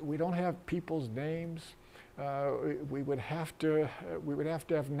 We don't have people's names. We would have to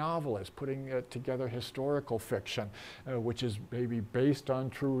have novelists putting together historical fiction, which is maybe based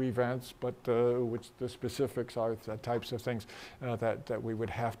on true events, but which the specifics are the types of things that we would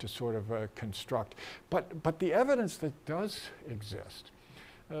have to sort of construct. But the evidence that does exist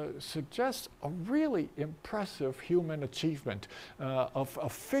suggests a really impressive human achievement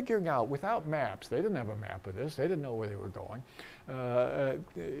of figuring out, without maps. They didn't have a map of this. They didn't know where they were going.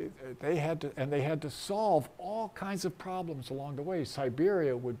 They had to solve all kinds of problems along the way.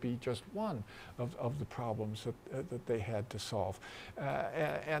 Siberia would be just one of the problems that they had to solve.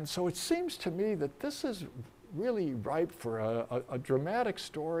 And so it seems to me that this is really ripe for a dramatic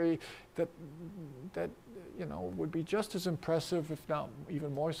story that would be just as impressive, if not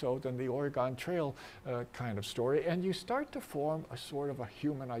even more so, than the Oregon Trail kind of story. And you start to form a sort of a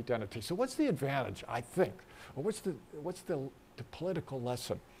human identity. So what's the advantage, I think, or what's the political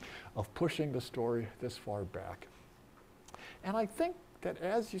lesson of pushing the story this far back? And I think that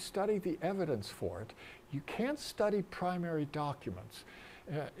as you study the evidence for it, you can't study primary documents.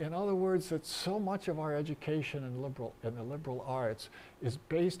 In other words, that so much of our education in the liberal arts is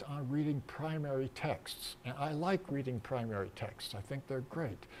based on reading primary texts. And I like reading primary texts. I think they're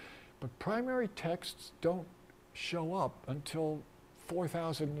great. But primary texts don't show up until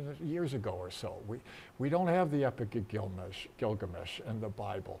 4,000 years ago or so. We don't have the Epic of Gilgamesh and the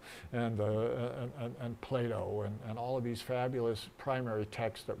Bible and Plato and all of these fabulous primary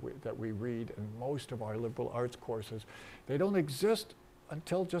texts that we read in most of our liberal arts courses. They don't exist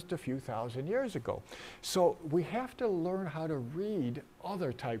until just a few thousand years ago. So we have to learn how to read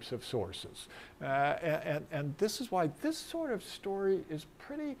other types of sources. And this is why this sort of story is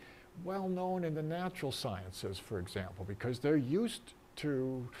pretty well known in the natural sciences, for example, because they're used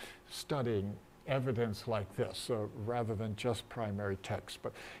to studying evidence like this rather than just primary text.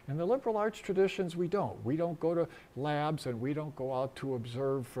 But in the liberal arts traditions, we don't. We don't go to labs and we don't go out to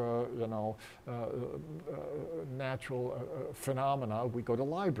observe, natural phenomena. We go to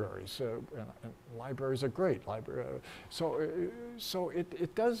libraries, and libraries are great. So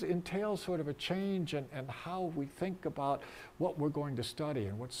it does entail sort of a change in how we think about what we're going to study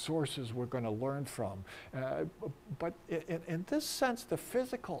and what sources we're going to learn from. But in this sense, the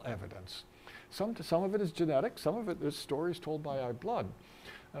physical evidence, some of it is genetic, some of it is stories told by our blood.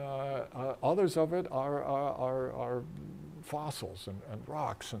 Others of it are fossils and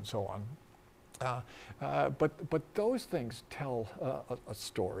rocks and so on. But those things tell a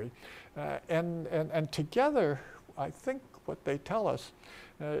story. And together, I think what they tell us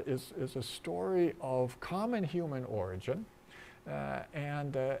is a story of common human origin,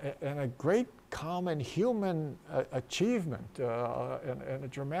 and a great common human achievement, and a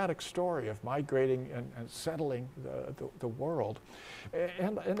dramatic story of migrating and settling the world.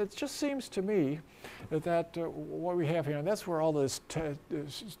 And it just seems to me that what we have here, and that's where all this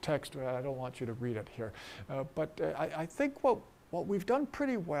text, I don't want you to read it here, but I think what we've done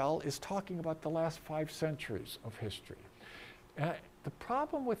pretty well is talking about the last 5 centuries of history. The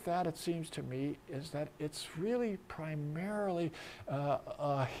problem with that, it seems to me, is that it's really primarily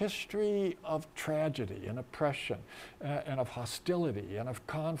a history of tragedy and oppression and of hostility and of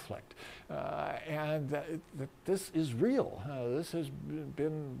conflict. And that this is real. This has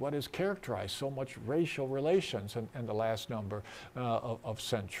been what has characterized so much racial relations in the last number of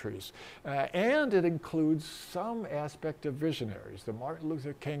centuries. And it includes some aspect of visionaries, the Martin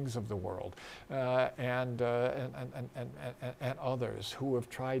Luther Kings of the world, and others who have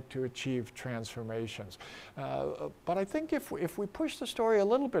tried to achieve transformations. But I think if we push the story a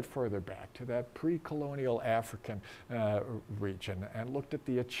little bit further back to that pre-colonial African region and looked at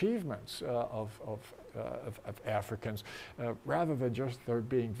the achievements of Africans, rather than just their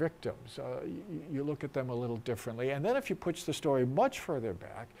being victims, you look at them a little differently. And then if you push the story much further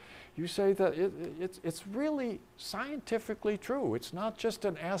back, you say that it's really scientifically true. It's not just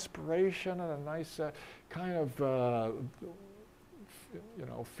an aspiration and a nice kind of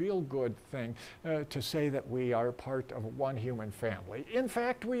feel-good thing to say that we are part of one human family. In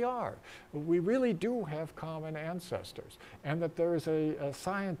fact, we are. We really do have common ancestors, and that there is a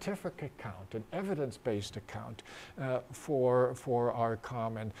scientific account, an evidence-based account for our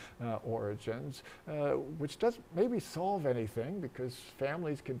common origins, which doesn't maybe solve anything, because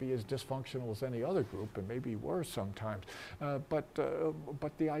families can be as dysfunctional as any other group, and maybe worse sometimes. But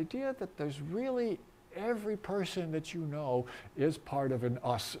the idea that there's really every person that you know is part of an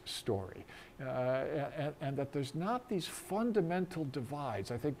us story, and that there's not these fundamental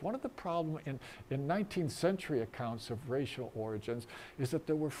divides. I think one of the problems in 19th century accounts of racial origins is that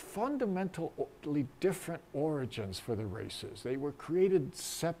there were fundamentally different origins for the races. They were created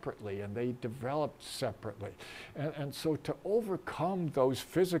separately and they developed separately. And so to overcome those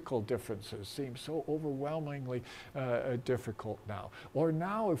physical differences seems so overwhelmingly difficult now. Or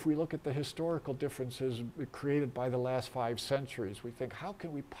now, if we look at the historical differences created by the last 5 centuries, we think, how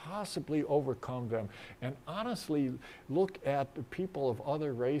can we possibly overcome them and honestly look at the people of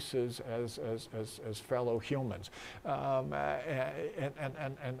other races as fellow humans, and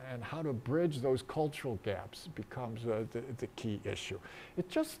how to bridge those cultural gaps becomes the key issue. It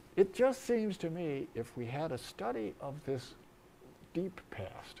just seems to me, if we had a study of this deep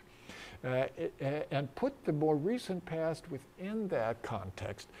past, and put the more recent past within that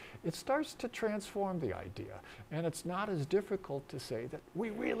context, it starts to transform the idea. And it's not as difficult to say that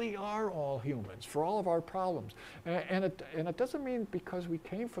we really are all humans for all of our problems. And it doesn't mean because we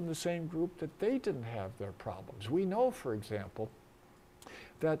came from the same group that they didn't have their problems. We know, for example,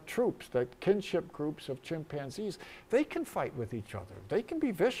 that troops, that kinship groups of chimpanzees, they can fight with each other. They can be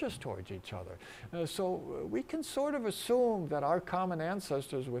vicious towards each other. So we can sort of assume that our common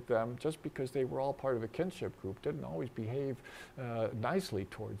ancestors with them, just because they were all part of a kinship group, didn't always behave nicely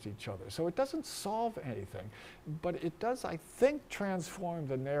towards each other. So it doesn't solve anything, but it does, I think, transform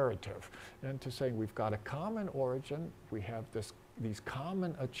the narrative into saying we've got a common origin, we have these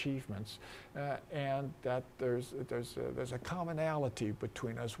common achievements, and that there's a commonality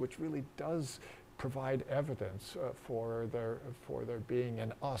between us, which really does provide evidence for their being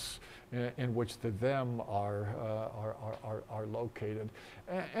an us, in which the them are located.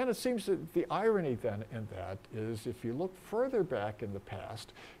 And it seems that the irony then in that is, if you look further back in the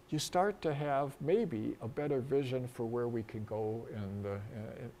past, you start to have maybe a better vision for where we can go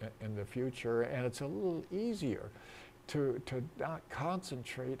in the future, and it's a little easier to not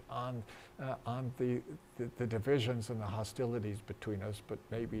concentrate on the divisions and the hostilities between us, but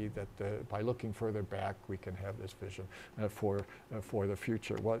maybe that by looking further back, we can have this vision for the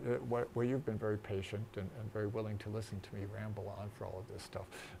future. Well, you've been very patient and very willing to listen to me ramble on for all of this stuff.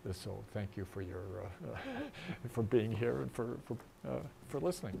 So thank you for your for being here and for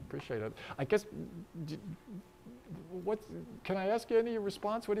listening. Appreciate it. I guess. Can I ask you any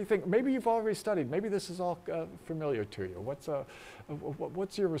response? What do you think? Maybe you've already studied. Maybe this is all familiar to you. What's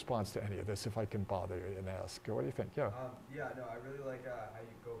your response to any of this, if I can bother you and ask? What do you think? Yeah. Yeah. No, I really like how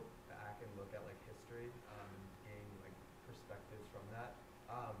you go back and look at like history and gain like perspectives from that.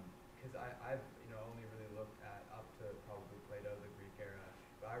 Because I've only really looked at up to probably Plato, the Greek era,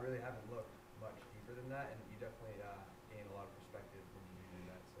 but I really haven't looked much deeper than that. And you definitely gain a lot of perspective when you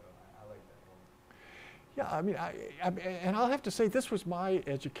do that. So I like that one. Yeah, I mean, and I'll have to say this was my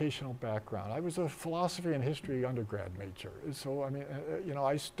educational background. I was a philosophy and history undergrad major. So, I mean,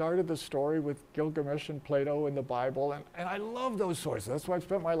 I started the story with Gilgamesh and Plato and the Bible, and I love those sources. That's what I've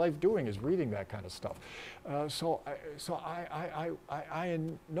spent my life doing, is reading that kind of stuff. So I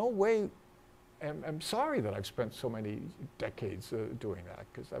in no way am sorry that I've spent so many decades doing that,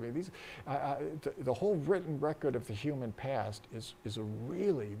 because I mean the whole written record of the human past is a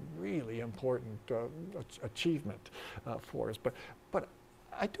really, really important achievement for us. But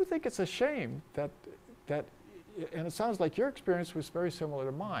I do think it's a shame that and it sounds like your experience was very similar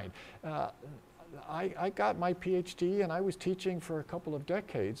to mine. I got my PhD and I was teaching for a couple of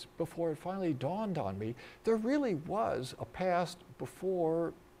decades before it finally dawned on me there really was a past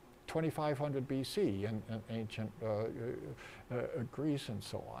before 2500 BC in ancient Greece and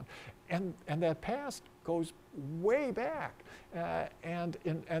so on. And that past goes way back. And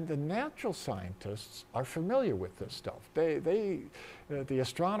the natural scientists are familiar with this stuff. The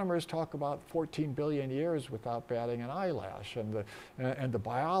astronomers talk about 14 billion years without batting an eyelash, and the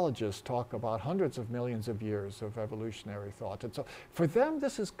biologists talk about hundreds of millions of years of evolutionary thought. And so for them,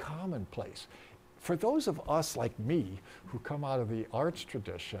 this is commonplace. For those of us like me who come out of the arts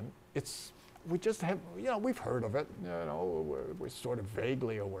tradition, we just have, we've heard of it, we're sort of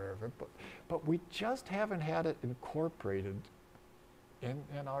vaguely aware of it, but we just haven't had it incorporated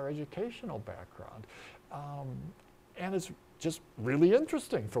in our educational background. And it's just really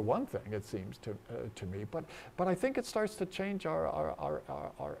interesting, for one thing, it seems to me. But I think it starts to change our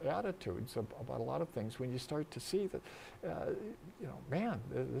attitudes about a lot of things when you start to see that, man,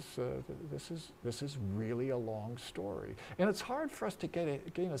 this is really a long story, and it's hard for us to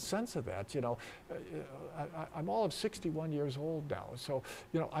gain a sense of that. I'm all of 61 years old now, so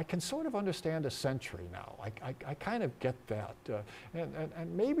I can sort of understand a century now. I kind of get that,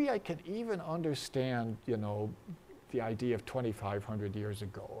 and maybe I can even understand the idea of 2,500 years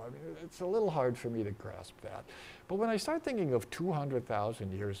ago. I mean, it's a little hard for me to grasp that. But when I start thinking of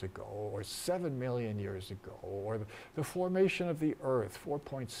 200,000 years ago, or 7 million years ago, or the formation of the Earth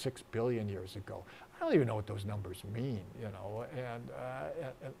 4.6 billion years ago, I don't even know what those numbers mean,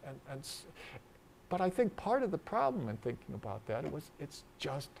 but I think part of the problem in thinking about that was it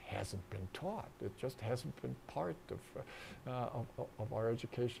just hasn't been taught. It just hasn't been part of our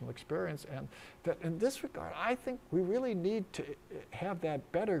educational experience. And that in this regard, I think we really need to have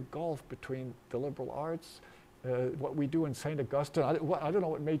that better gulf between the liberal arts, what we do in St. Augustine. I don't know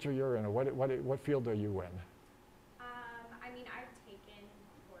what major you're in, or what field are you in? I mean, I've taken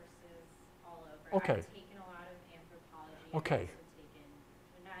courses all over. Okay. I've taken a lot of anthropology. Okay.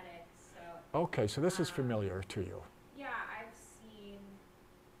 Okay, so this is familiar to you. Yeah, I've seen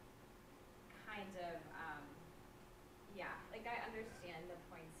kind of, like I understand the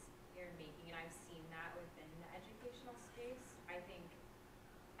points you're making, and I've seen that within the educational space. I think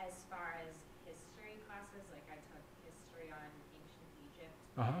as far as history classes, like I took history on ancient Egypt,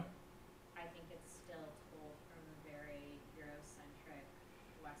 Uh-huh. I think it's still told from a very Eurocentric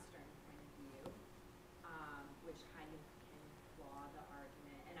Western point of view, which kind of can flaw the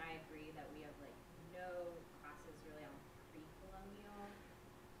argument. And I agree that we have like no classes really on pre-colonial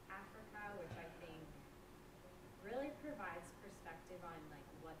Africa, which I think really provides perspective on like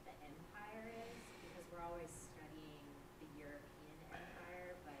what the empire is, because we're always studying the European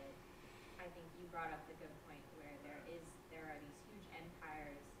empire, but I think you brought up the good point where there are these huge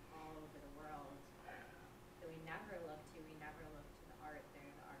empires all over the world that we never look to. We never look to the art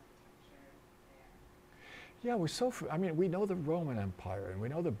there, the architecture there. Yeah, I mean, we know the Roman Empire and we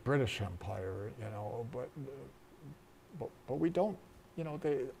know the British Empire, but we don't you know,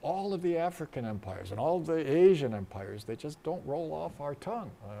 all of the African empires and all of the Asian empires, they just don't roll off our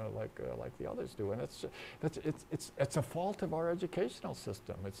tongue like the others do. And it's a fault of our educational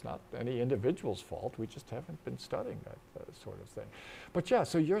system. It's not any individual's fault. We just haven't been studying that sort of thing. But yeah,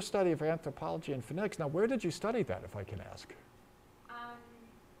 so your study of anthropology and phonetics, now where did you study that, if I can ask?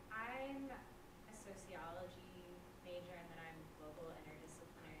 I'm a sociology major, and then I'm global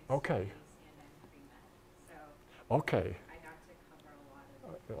interdisciplinary Okay. studies, and I'm pre-med. So Okay. I got to cover a lot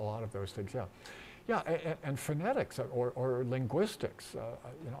of A lot of those things, yeah. Yeah, and phonetics or linguistics.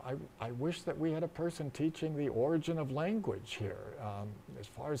 You know, I wish that we had a person teaching the origin of language here. As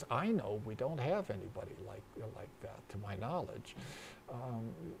far as I know, we don't have anybody like that, to my knowledge,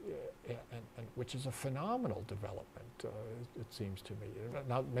 and which is a phenomenal development, it seems to me.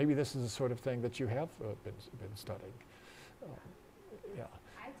 Now, maybe this is the sort of thing that you have been studying. Yeah.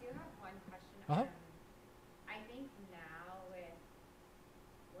 I do have one question. Uh-huh. I think now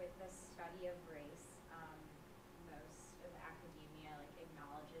with the study of race, most of academia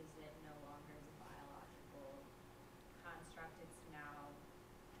acknowledges it no longer as a biological construct. It's now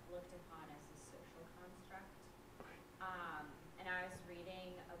looked upon as a social construct. And I was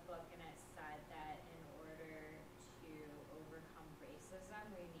reading a book, and it said that in order to overcome racism,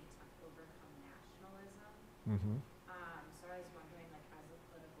 we need to overcome nationalism. Mm-hmm. So I was wondering, as a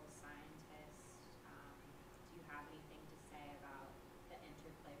political scientist, do you have anything to say about the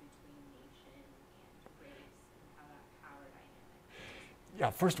interplay between nation and race and how that power dynamic? Yeah,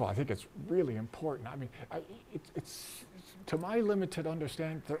 first of all, I think it's really important. I mean, it's to my limited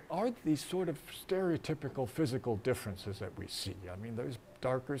understanding, there are these sort of stereotypical physical differences that we see. I mean, there's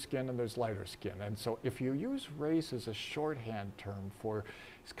darker skin and there's lighter skin. And so if you use race as a shorthand term for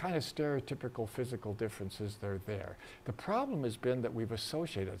kind of stereotypical physical differences, they're there. The problem has been that we've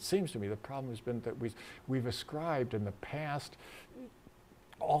associated, it seems to me, the problem has been that we've ascribed in the past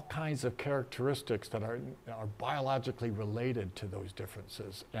all kinds of characteristics that are biologically related to those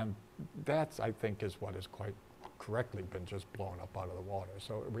differences. And that's, I think, is what has quite correctly been just blown up out of the water.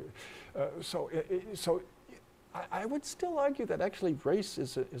 So I would still argue that actually race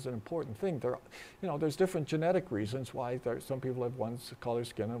is an important thing. There's different genetic reasons why some people have one color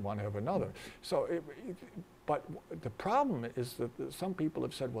skin and one have another. So, but the problem is that some people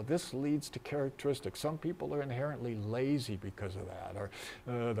have said, well, this leads to characteristics. Some people are inherently lazy because of that, or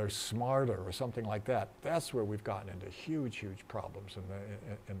they're smarter, or something like that. That's where we've gotten into huge, huge problems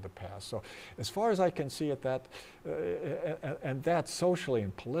in the past. So, as far as I can see it, and that socially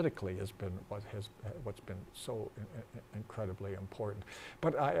and politically has been what's been so incredibly important.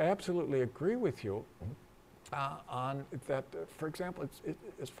 But I absolutely agree with you on that. For example,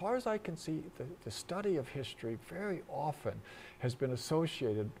 as far as I can see, the study of history very often has been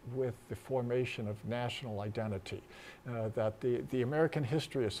associated with the formation of national identity. That the American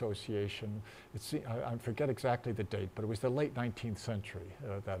History Association, I forget exactly the date, but it was the late 19th century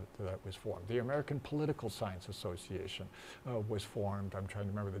that was formed. The American Political Science Association was formed, I'm trying to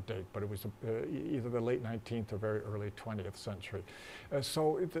remember the date, but it was either the late 19th or very early 20th century.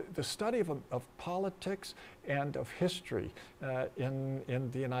 So the study of politics and of history in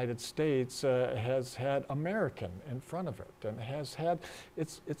the United States has had American in front of it, and has had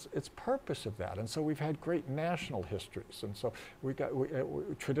its purpose of that. And so we've had great national histories. And so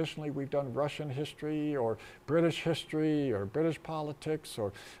traditionally we've done Russian history or British history or British politics,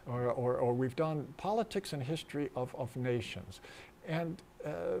 or we've done politics and history of nations. And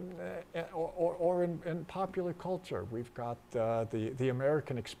or in popular culture, we've got the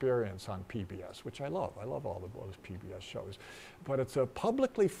American Experience on PBS, which I love. I love all those PBS shows. But it's a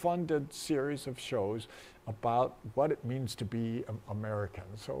publicly funded series of shows about what it means to be American.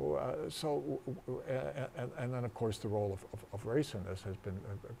 And then of course the role of race in this has been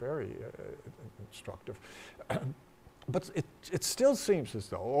very instructive. But it still seems as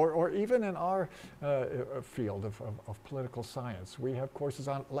though, or even in our field of political science, we have courses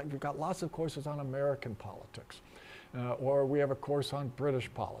on, we've got lots of courses on American politics. Or we have a course on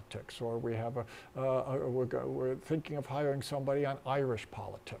British politics, or we have we're thinking of hiring somebody on Irish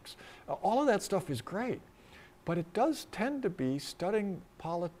politics. All of that stuff is great, but it does tend to be studying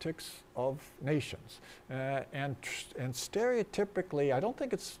politics of nations. And stereotypically, I don't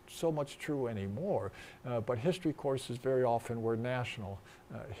think it's so much true anymore, but history courses very often were national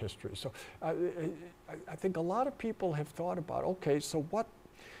history. So I think a lot of people have thought about, okay, so what,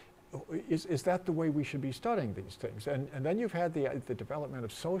 is that the way we should be studying these things? And then you've had the development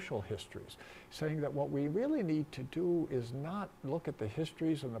of social histories, saying that what we really need to do is not look at the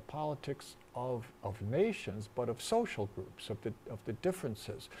histories and the politics of nations, but of social groups, of the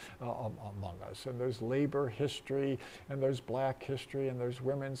differences among us. And there's labor history, and there's black history, and there's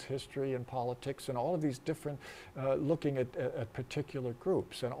women's history and politics, and all of these different, looking at particular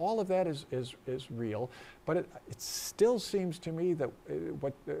groups. And all of that is real, but it still seems to me that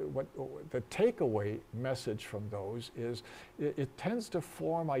what the takeaway message from those is it tends to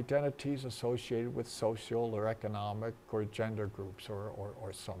form identities associated with social or economic or gender groups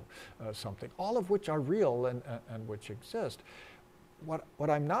or something, all of which are real and which exist. What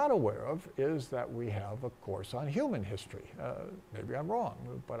I'm not aware of is that we have a course on human history. Maybe I'm wrong,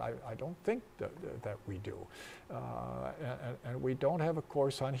 but I don't think that we do. And we don't have a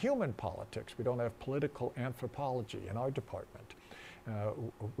course on human politics. We don't have political anthropology in our department.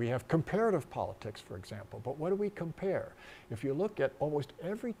 We have comparative politics, for example, but what do we compare? If you look at almost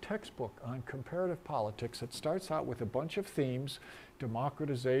every textbook on comparative politics, it starts out with a bunch of themes: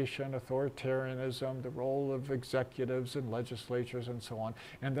 democratization, authoritarianism, the role of executives and legislatures, and so on.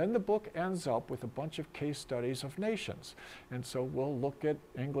 And then the book ends up with a bunch of case studies of nations. And so we'll look at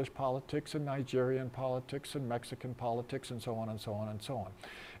English politics and Nigerian politics and Mexican politics and so on and so on and so on.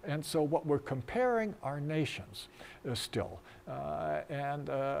 And so what we're comparing are nations still. And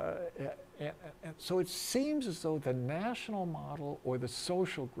so it seems as though the national model or the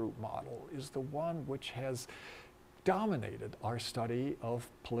social group model is the one which has dominated our study of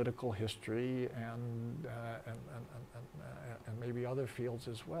political history and maybe other fields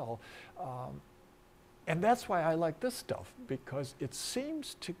as well. And that's why I like this stuff, because it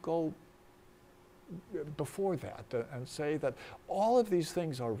seems to go before that and say that all of these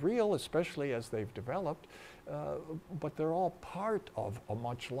things are real, especially as they've developed, but they're all part of a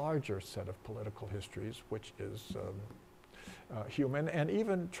much larger set of political histories, which is human and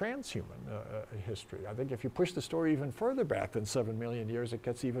even transhuman history. I think if you push the story even further back than 7 million years, it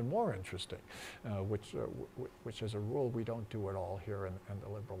gets even more interesting, which as a rule we don't do at all here in the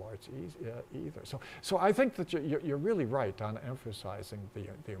liberal arts either. So I think that you're really right on emphasizing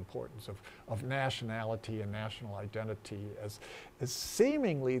the importance of nationality and national identity as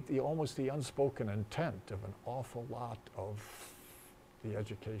seemingly almost the unspoken intent of an awful lot of the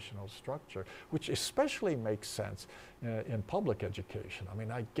educational structure, which especially makes sense in public education. I mean,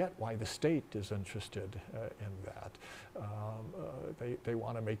 I get why the state is interested in that. They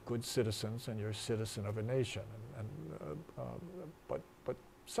want to make good citizens, and you're a citizen of a nation. But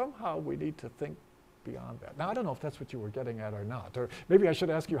somehow we need to think beyond that. Now, I don't know if that's what you were getting at or not. Or maybe I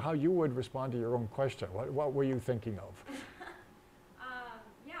should ask you how you would respond to your own question. What were you thinking of?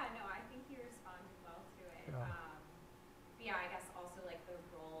 Yeah, no, I think you responded well to it. Yeah. Yeah, I guess also like the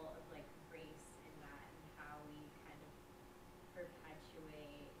role of like race in that and how we kind of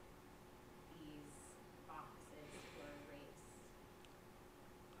perpetuate these boxes for race.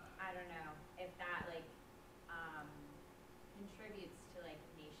 I don't know if that like contributes to like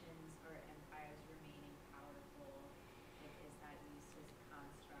nations or empires remaining powerful. Like, is that used as a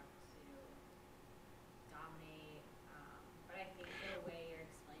construct to dominate? But I think the way you're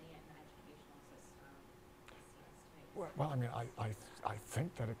explaining it in the educational system seems to make sense. Well, I mean, I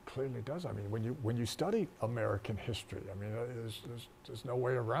think that it clearly does. I mean, when you study American history, I mean, there's no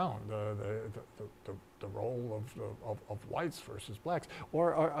way around the role of whites versus blacks.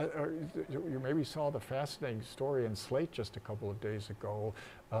 Or you maybe saw the fascinating story in Slate just a couple of days ago,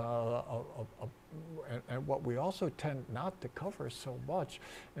 and what we also tend not to cover so much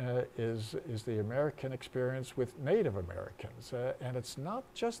is the American experience with Native Americans. And it's not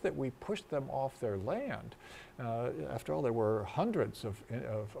just that we pushed them off their land. After all, there were hundreds of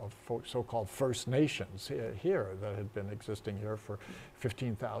so-called First Nations here that had been existing here for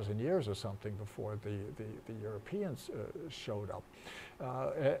 15,000 years or something before the Europeans showed up.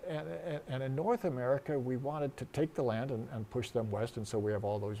 And in North America, we wanted to take the land and push them west, and so we have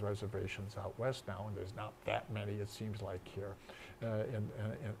all those reservations out west now, and there's not that many, it seems like, here in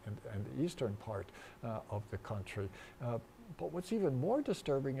the eastern part of the country. But what's even more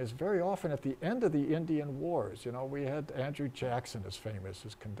disturbing is very often at the end of the Indian Wars, you know, we had Andrew Jackson as famous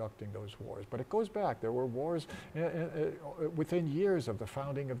as conducting those wars. But it goes back. There were wars within years of the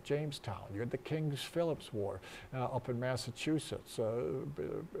founding of Jamestown. You had the King's Philip's War up in Massachusetts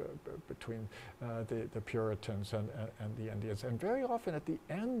between the Puritans and the Indians. And very often at the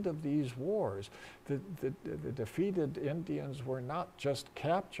end of these wars, the defeated Indians were not just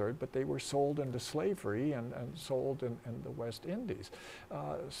captured, but they were sold into slavery and sold in the West Indies.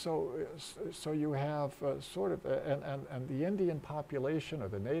 So you have sort of, and the Indian population or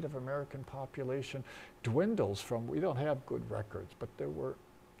the Native American population dwindles from, we don't have good records, but there were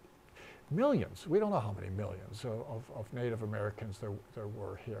millions, we don't know how many millions of Native Americans there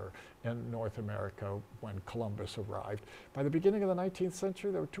were here in North America when Columbus arrived. By the beginning of the 19th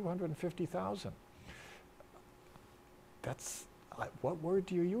century, there were 250,000. That's, what word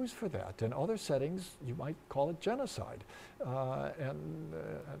do you use for that? In other settings, you might call it genocide. And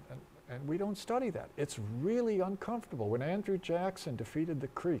we don't study that. It's really uncomfortable. When Andrew Jackson defeated the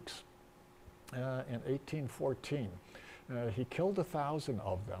Creeks in 1814, he killed 1,000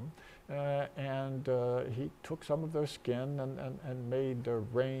 of them, and he took some of their skin and made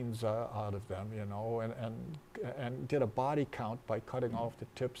reins out of them, you know, and did a body count by cutting off the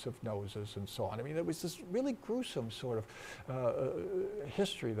tips of noses and so on. I mean, it was this really gruesome sort of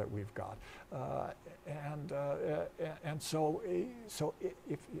history that we've got, and so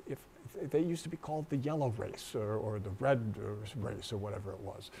if they used to be called the yellow race or the red race or whatever it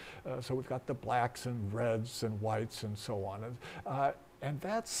was. So we've got the blacks and reds and whites and so on. And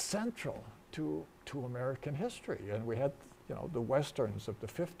that's central to American history. And we had, you know, the Westerns of the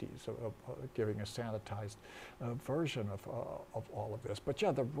 50s giving a sanitized version of all of this. But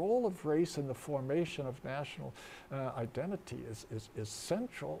yeah, the role of race in the formation of national identity is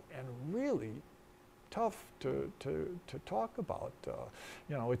central and really tough to talk about.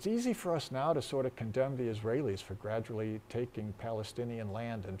 You know, it's easy for us now to sort of condemn the Israelis for gradually taking Palestinian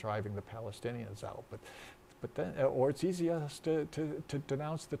land and driving the Palestinians out, but then, or it's easy to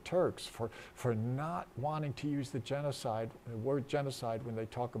denounce the Turks for not wanting to use the word genocide when they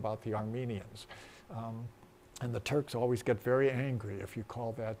talk about the Armenians. And the Turks always get very angry if you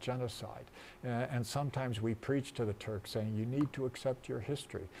call that genocide. And sometimes we preach to the Turks saying, you need to accept your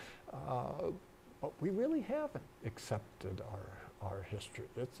history. But we really haven't accepted our history.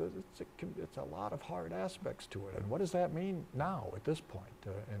 It's a lot of hard aspects to it. And what does that mean now at this point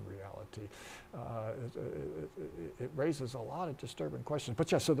in reality? It raises a lot of disturbing questions.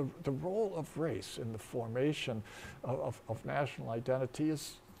 But yeah, so the role of race in the formation of national identity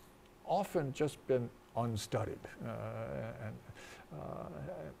has often just been unstudied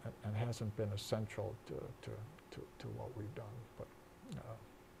and hasn't been essential to what we've done. But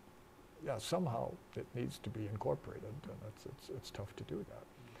yeah, somehow it needs to be incorporated, and it's tough to do that.